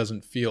 and then it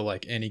doesn't feel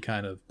like any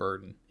kind of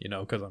burden,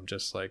 because I'm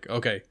just like,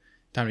 okay,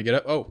 time to get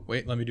up. Oh,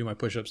 wait, let me do my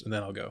push-ups, and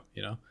then I'll go,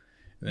 and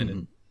then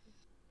mm-hmm.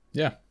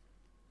 Yeah.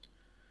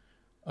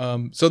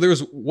 So there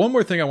was one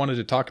more thing I wanted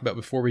to talk about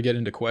before we get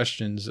into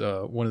questions.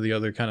 One of the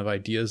other kind of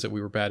ideas that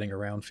we were batting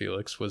around,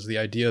 Felix, was the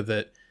idea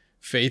that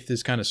faith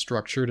is kind of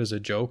structured as a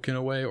joke in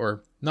a way,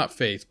 or not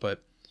faith,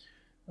 but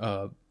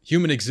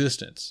human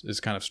existence is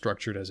kind of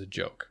structured as a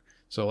joke.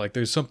 So like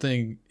there's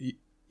something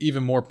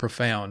even more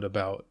profound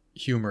about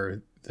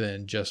humor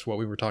than just what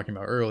we were talking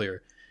about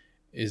earlier,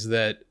 is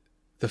that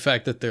the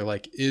fact that there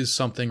like is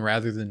something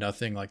rather than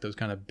nothing, like those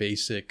kind of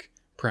basic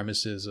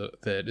premises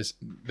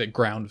that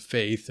ground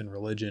faith and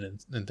religion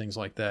and things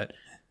like that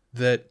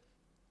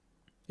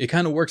it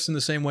kind of works in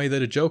the same way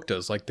that a joke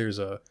does. Like there's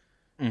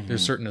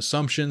certain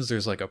assumptions,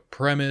 there's like a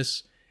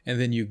premise, and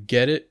then you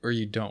get it or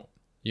you don't,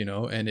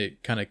 and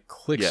it kind of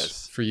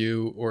clicks for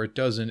you or it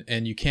doesn't,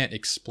 and you can't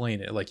explain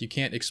it. Like you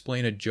can't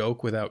explain a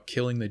joke without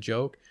killing the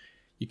joke.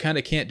 You kind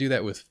of can't do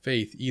that with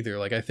faith either.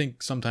 Like I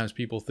think sometimes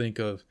people think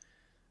of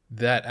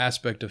that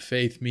aspect of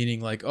faith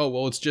meaning like, oh,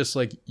 well, it's just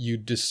like you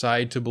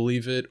decide to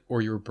believe it, or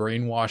you're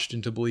brainwashed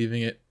into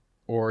believing it,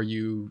 or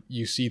you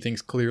see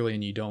things clearly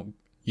and you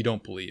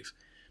don't believe.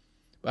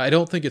 But I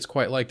don't think it's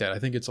quite like that. I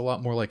think it's a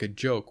lot more like a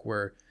joke,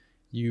 where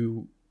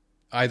you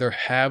either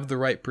have the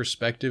right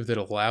perspective that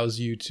allows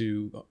you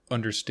to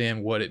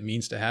understand what it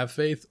means to have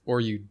faith, or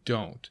you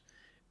don't.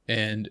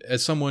 And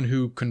as someone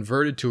who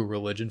converted to a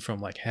religion from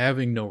like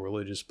having no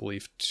religious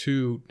belief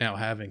to now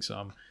having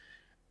some,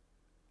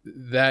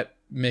 that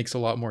makes a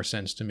lot more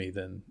sense to me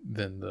than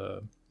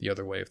the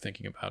other way of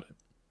thinking about it.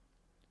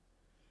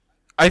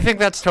 I think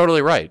that's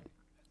totally right.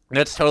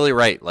 That's totally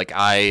right. Like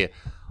I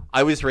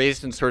was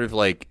raised in sort of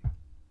like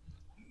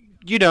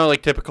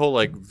like typical,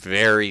 like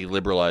very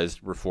liberalized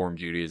Reform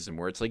Judaism,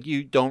 where it's like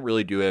you don't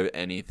really do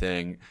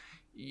anything.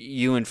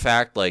 You, in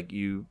fact, like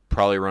you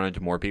probably run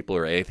into more people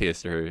who are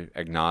atheists or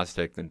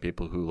agnostic than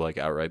people who like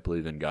outright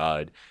believe in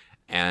God.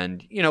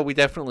 And we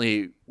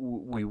definitely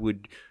we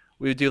would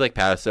do like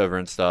Passover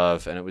and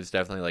stuff, and it was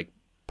definitely like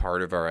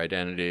part of our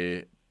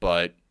identity.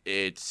 But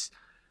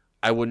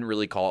I wouldn't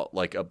really call it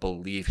like a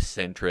belief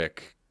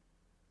centric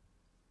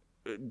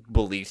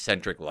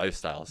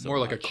lifestyle. More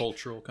like a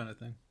cultural kind of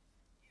thing.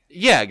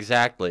 Yeah,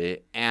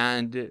 exactly.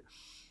 And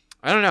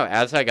I don't know,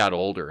 as I got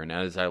older and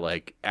as I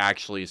like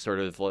actually sort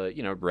of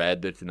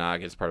read the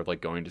Tanakh as part of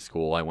like going to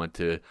school, I went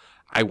to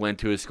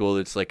a school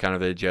that's like kind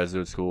of a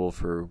Jesuit school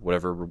for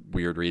whatever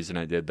weird reason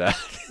I did that.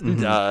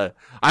 Mm-hmm. And,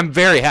 I'm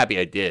very happy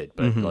I did,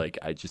 but like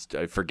I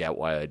forget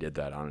why I did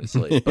that,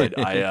 honestly. But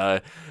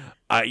I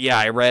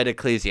read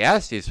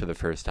Ecclesiastes for the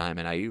first time,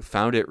 and I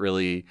found it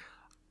really.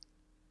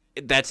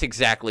 That's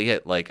exactly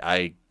it. Like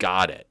I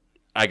got it.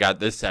 I got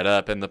the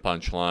setup and the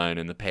punchline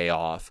and the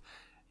payoff,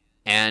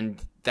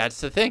 and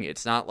that's the thing.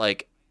 It's not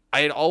like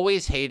I had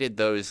always hated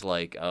those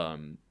like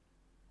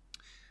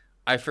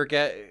I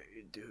forget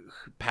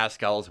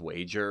Pascal's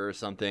wager or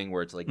something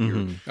where it's like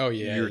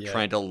you're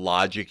trying to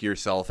logic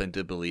yourself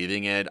into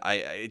believing it.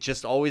 It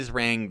just always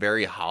rang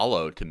very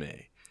hollow to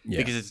me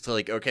because it's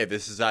like, okay,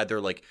 this is either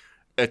like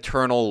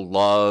eternal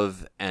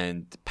love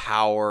and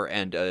power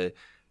and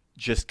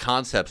just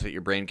concepts that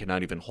your brain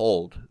cannot even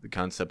hold, the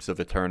concepts of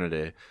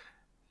eternity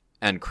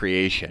and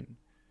creation,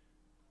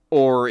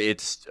 or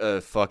it's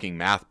a fucking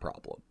math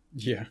problem.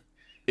 Yeah.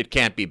 It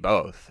can't be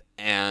both.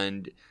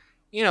 And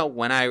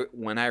when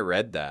I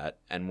read that,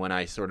 and when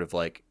I sort of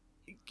like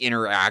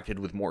interacted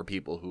with more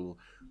people who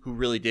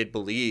really did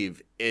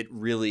believe, it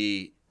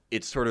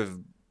sort of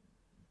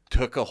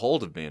took a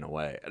hold of me in a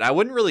way. And I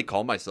wouldn't really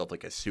call myself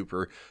like a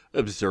super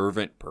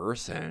observant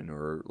person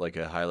or like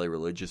a highly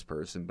religious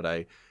person, but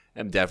I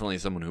am definitely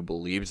someone who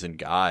believes in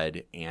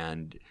God.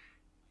 And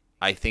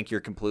I think you're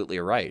completely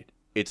right.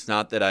 It's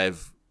not that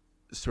I've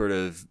sort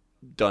of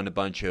done a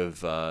bunch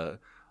of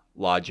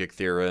logic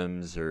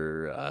theorems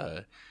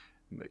or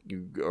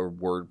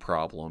word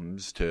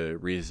problems to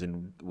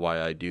reason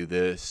why I do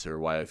this or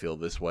why I feel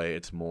this way.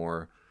 It's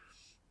more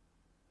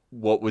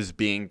what was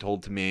being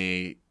told to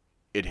me.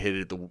 It hit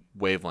at the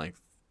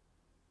wavelength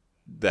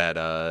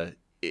that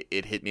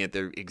it hit me at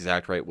the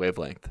exact right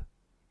wavelength.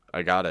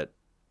 I got it.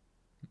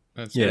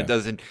 It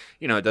doesn't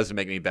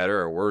make me better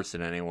or worse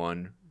than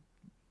anyone.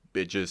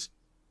 It just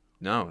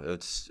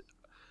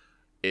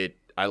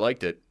I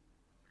liked it.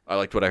 I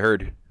liked what I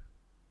heard.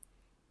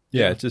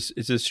 Yeah,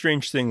 it's a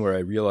strange thing where I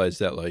realized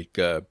that like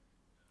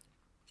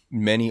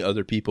many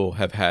other people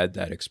have had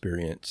that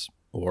experience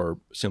or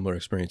similar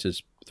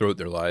experiences throughout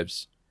their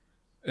lives,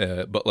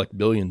 but like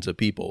billions of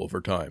people over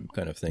time,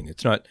 kind of thing.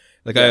 It's not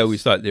like I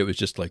always thought it was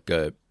just like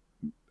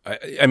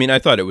I mean, I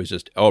thought it was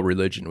just all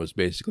religion was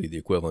basically the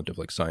equivalent of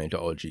like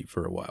Scientology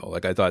for a while.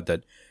 Like I thought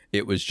that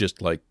it was just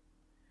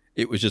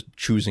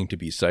choosing to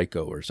be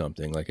psycho or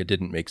something. Like it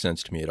didn't make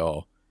sense to me at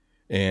all.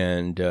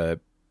 And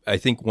I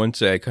think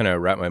once I kind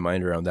of wrap my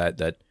mind around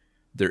that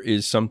there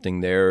is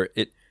something there,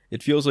 it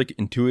feels like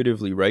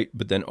intuitively right,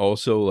 but then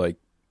also like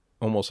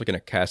almost like in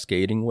a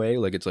cascading way.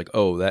 Like it's like,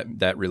 oh,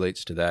 that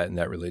relates to that and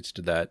that relates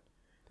to that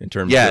in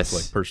terms of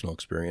like personal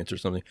experience or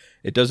something.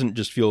 It doesn't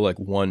just feel like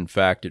one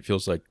fact. It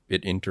feels like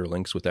it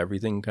interlinks with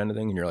everything kind of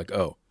thing. And you're like,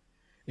 oh.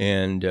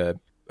 And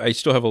I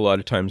still have a lot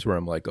of times where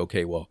I'm like,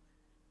 okay, well,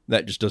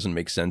 that just doesn't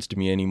make sense to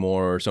me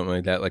anymore or something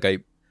like that. Like I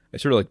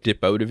sort of like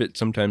dip out of it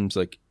sometimes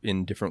like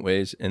in different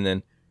ways. And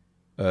then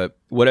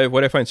what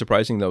I find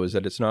surprising though is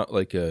that it's not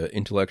like a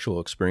intellectual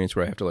experience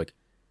where I have to like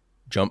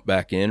jump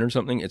back in or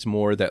something. It's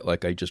more that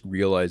like I just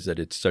realize that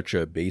it's such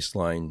a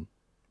baseline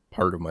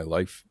part of my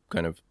life,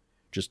 kind of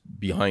just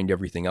behind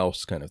everything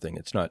else kind of thing.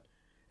 It's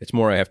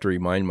more I have to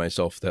remind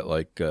myself that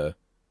like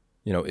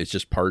it's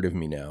just part of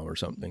me now or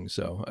something.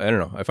 So I don't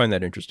know. I find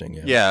that interesting.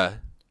 Yeah,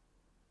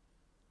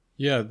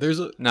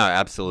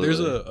 absolutely. There's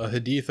a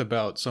hadith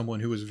about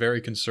someone who was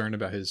very concerned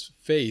about his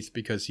faith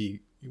because he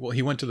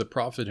went to the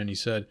prophet and he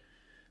said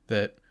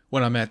that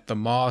when I'm at the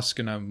mosque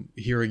and I'm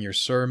hearing your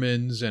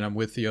sermons and I'm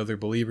with the other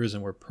believers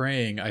and we're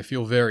praying, I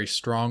feel very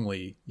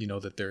strongly,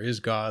 that there is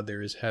God,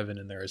 there is heaven,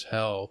 and there is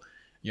hell.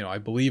 I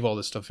believe all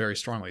this stuff very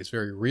strongly. It's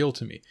very real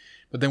to me.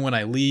 But then when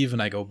I leave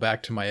and I go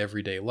back to my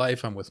everyday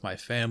life, I'm with my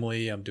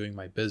family, I'm doing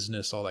my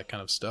business, all that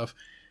kind of stuff,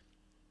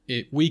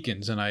 it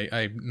weakens and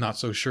I'm not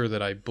so sure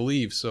that I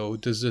believe. So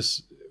what does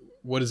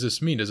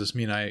this mean? Does this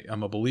mean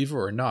I'm a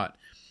believer or not?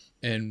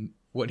 And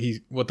what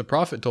the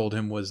prophet told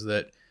him was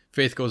that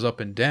faith goes up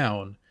and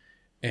down.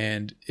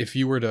 And if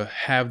you were to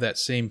have that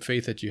same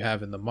faith that you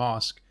have in the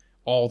mosque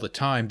all the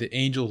time, the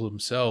angels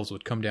themselves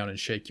would come down and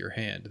shake your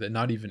hand. That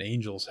not even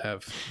angels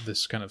have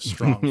this kind of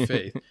strong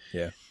faith.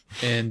 Yeah.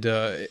 And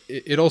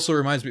it also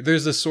reminds me,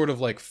 there's this sort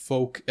of like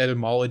folk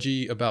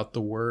etymology about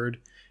the word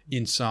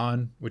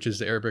insan, which is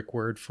the Arabic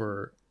word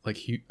for like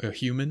a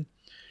human.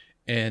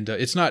 And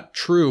it's not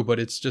true, but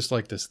it's just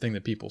like this thing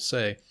that people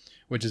say,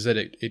 which is that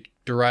it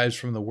derives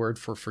from the word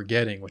for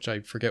forgetting, which I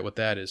forget what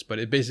that is, but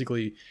it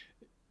basically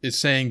is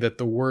saying that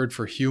the word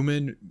for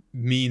human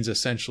means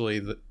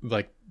essentially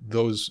like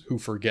those who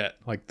forget,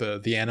 like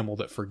the animal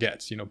that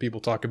forgets. People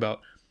talk about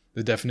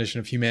the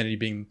definition of humanity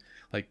being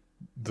like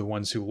the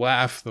ones who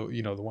laugh, the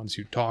ones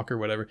who talk or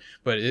whatever,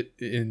 but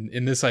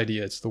in this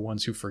idea, it's the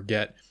ones who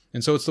forget.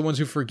 And so it's the ones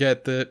who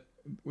forget that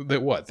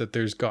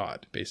there's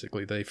God.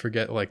 Basically, they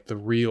forget like the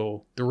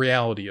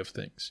reality of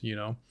things.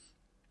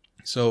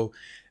 So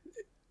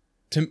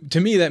to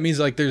me, that means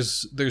like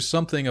there's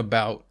something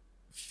about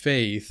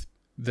faith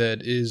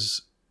that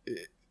is,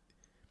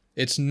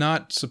 it's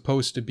not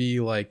supposed to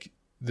be like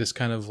this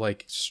kind of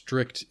like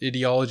strict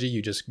ideology.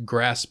 You just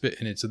grasp it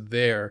and it's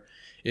there.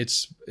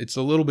 It's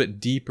a little bit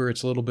deeper.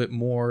 It's a little bit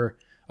more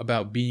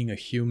about being a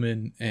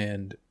human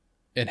and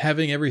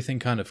having everything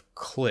kind of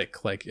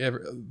click, like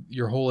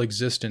your whole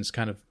existence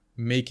kind of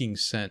making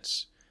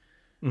sense.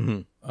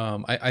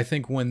 Mm-hmm. I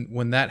think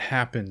when that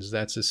happens,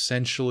 that's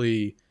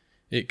essentially,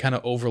 it kind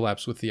of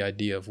overlaps with the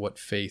idea of what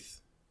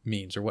faith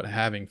means or what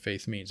having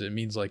faith means. It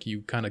means like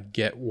you kind of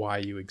get why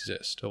you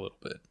exist a little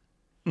bit.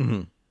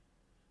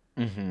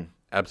 Mm-hmm. Mm-hmm.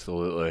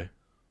 Absolutely.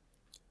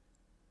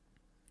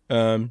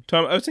 Tom,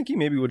 I was thinking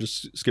maybe we'll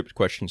just skip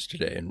questions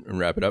today and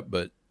wrap it up,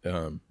 but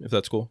if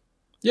that's cool.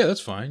 Yeah,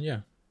 that's fine. Yeah.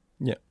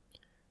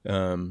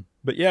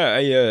 But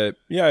I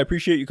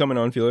appreciate you coming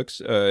on, Felix.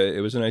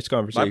 It was a nice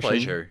conversation. My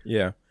pleasure.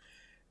 Yeah.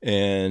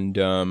 And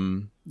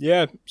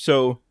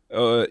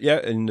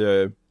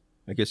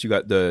I guess you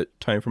got the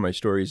Time for My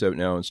Stories out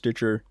now on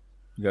Stitcher.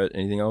 You got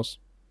anything else?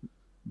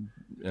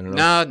 I don't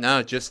know.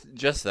 No, just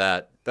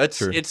that. That's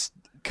sure. It's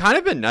kind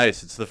of been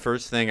nice. It's the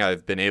first thing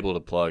I've been able to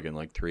plug in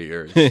like 3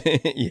 years.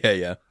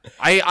 Yeah.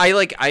 I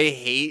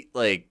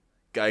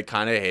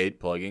kind of hate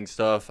plugging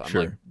stuff. I'm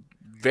sure. like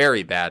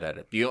very bad at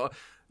it.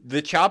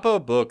 The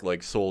Chapo book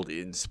like sold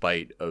in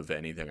spite of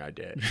anything I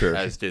did. Sure.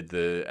 As did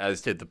the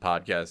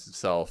podcast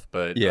itself.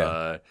 But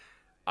yeah.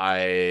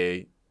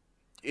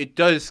 It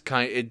does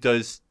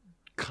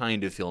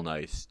kind of feel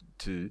nice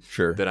to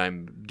sure. that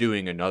I'm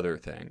doing another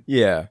thing.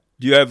 Yeah.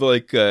 Do you have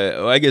like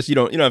I guess you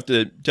don't have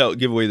to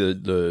give away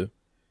the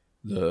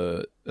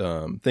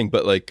thing,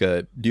 but like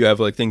do you have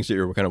like things that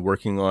you're kind of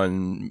working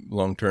on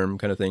long term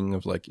kind of thing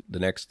of like the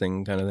next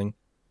thing kind of thing?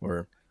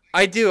 Or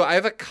I do. I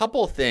have a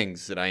couple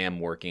things that I am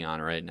working on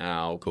right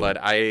now, cool. But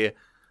I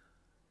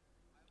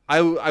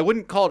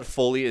wouldn't call it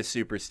fully a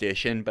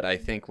superstition, but I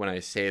think when I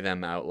say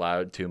them out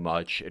loud too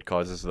much, it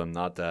causes them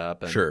not to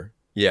happen. Sure.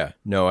 Yeah.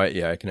 No,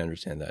 I can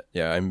understand that.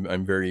 Yeah,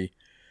 I'm very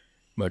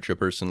much a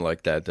person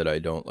like that I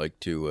don't like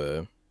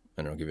to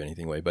I don't give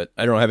anything away, but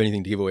I don't have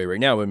anything to give away right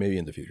now, but maybe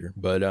in the future.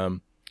 But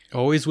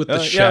always with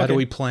the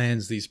shadowy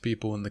plans, these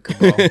people in the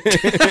cabal.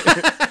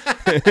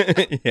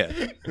 Yeah.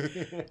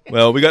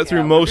 Well, we got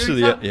through most of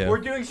the. We're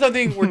doing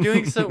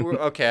something.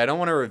 Okay, I don't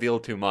want to reveal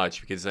too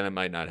much because then it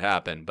might not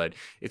happen. But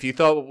if you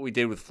thought what we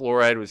did with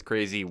fluoride was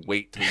crazy,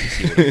 wait till you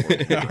see what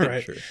it was. All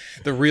right. Sure.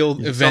 The real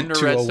event.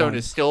 Sumner Redstone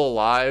is still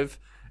alive,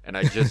 and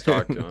I just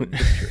talked to him.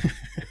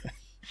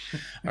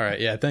 All right.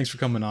 Yeah. Thanks for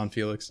coming on,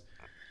 Felix.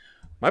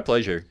 My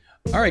pleasure.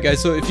 All right, guys,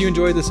 so if you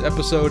enjoyed this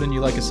episode and you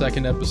like a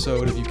second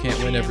episode of You Can't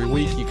Win every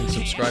week, you can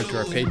subscribe to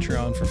our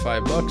Patreon for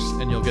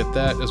 $5, and you'll get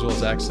that as well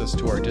as access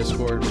to our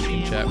Discord where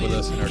you can chat with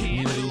us in our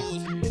community.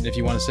 And if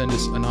you want to send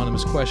us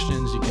anonymous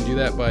questions, you can do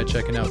that by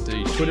checking out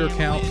the Twitter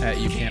account at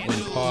You Can't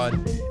Win Pod,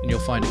 and you'll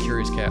find a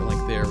Curious Cat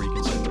link there where you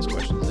can send those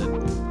questions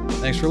in.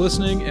 Thanks for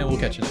listening, and we'll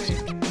catch you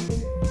next time.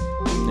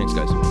 Thanks,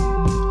 guys.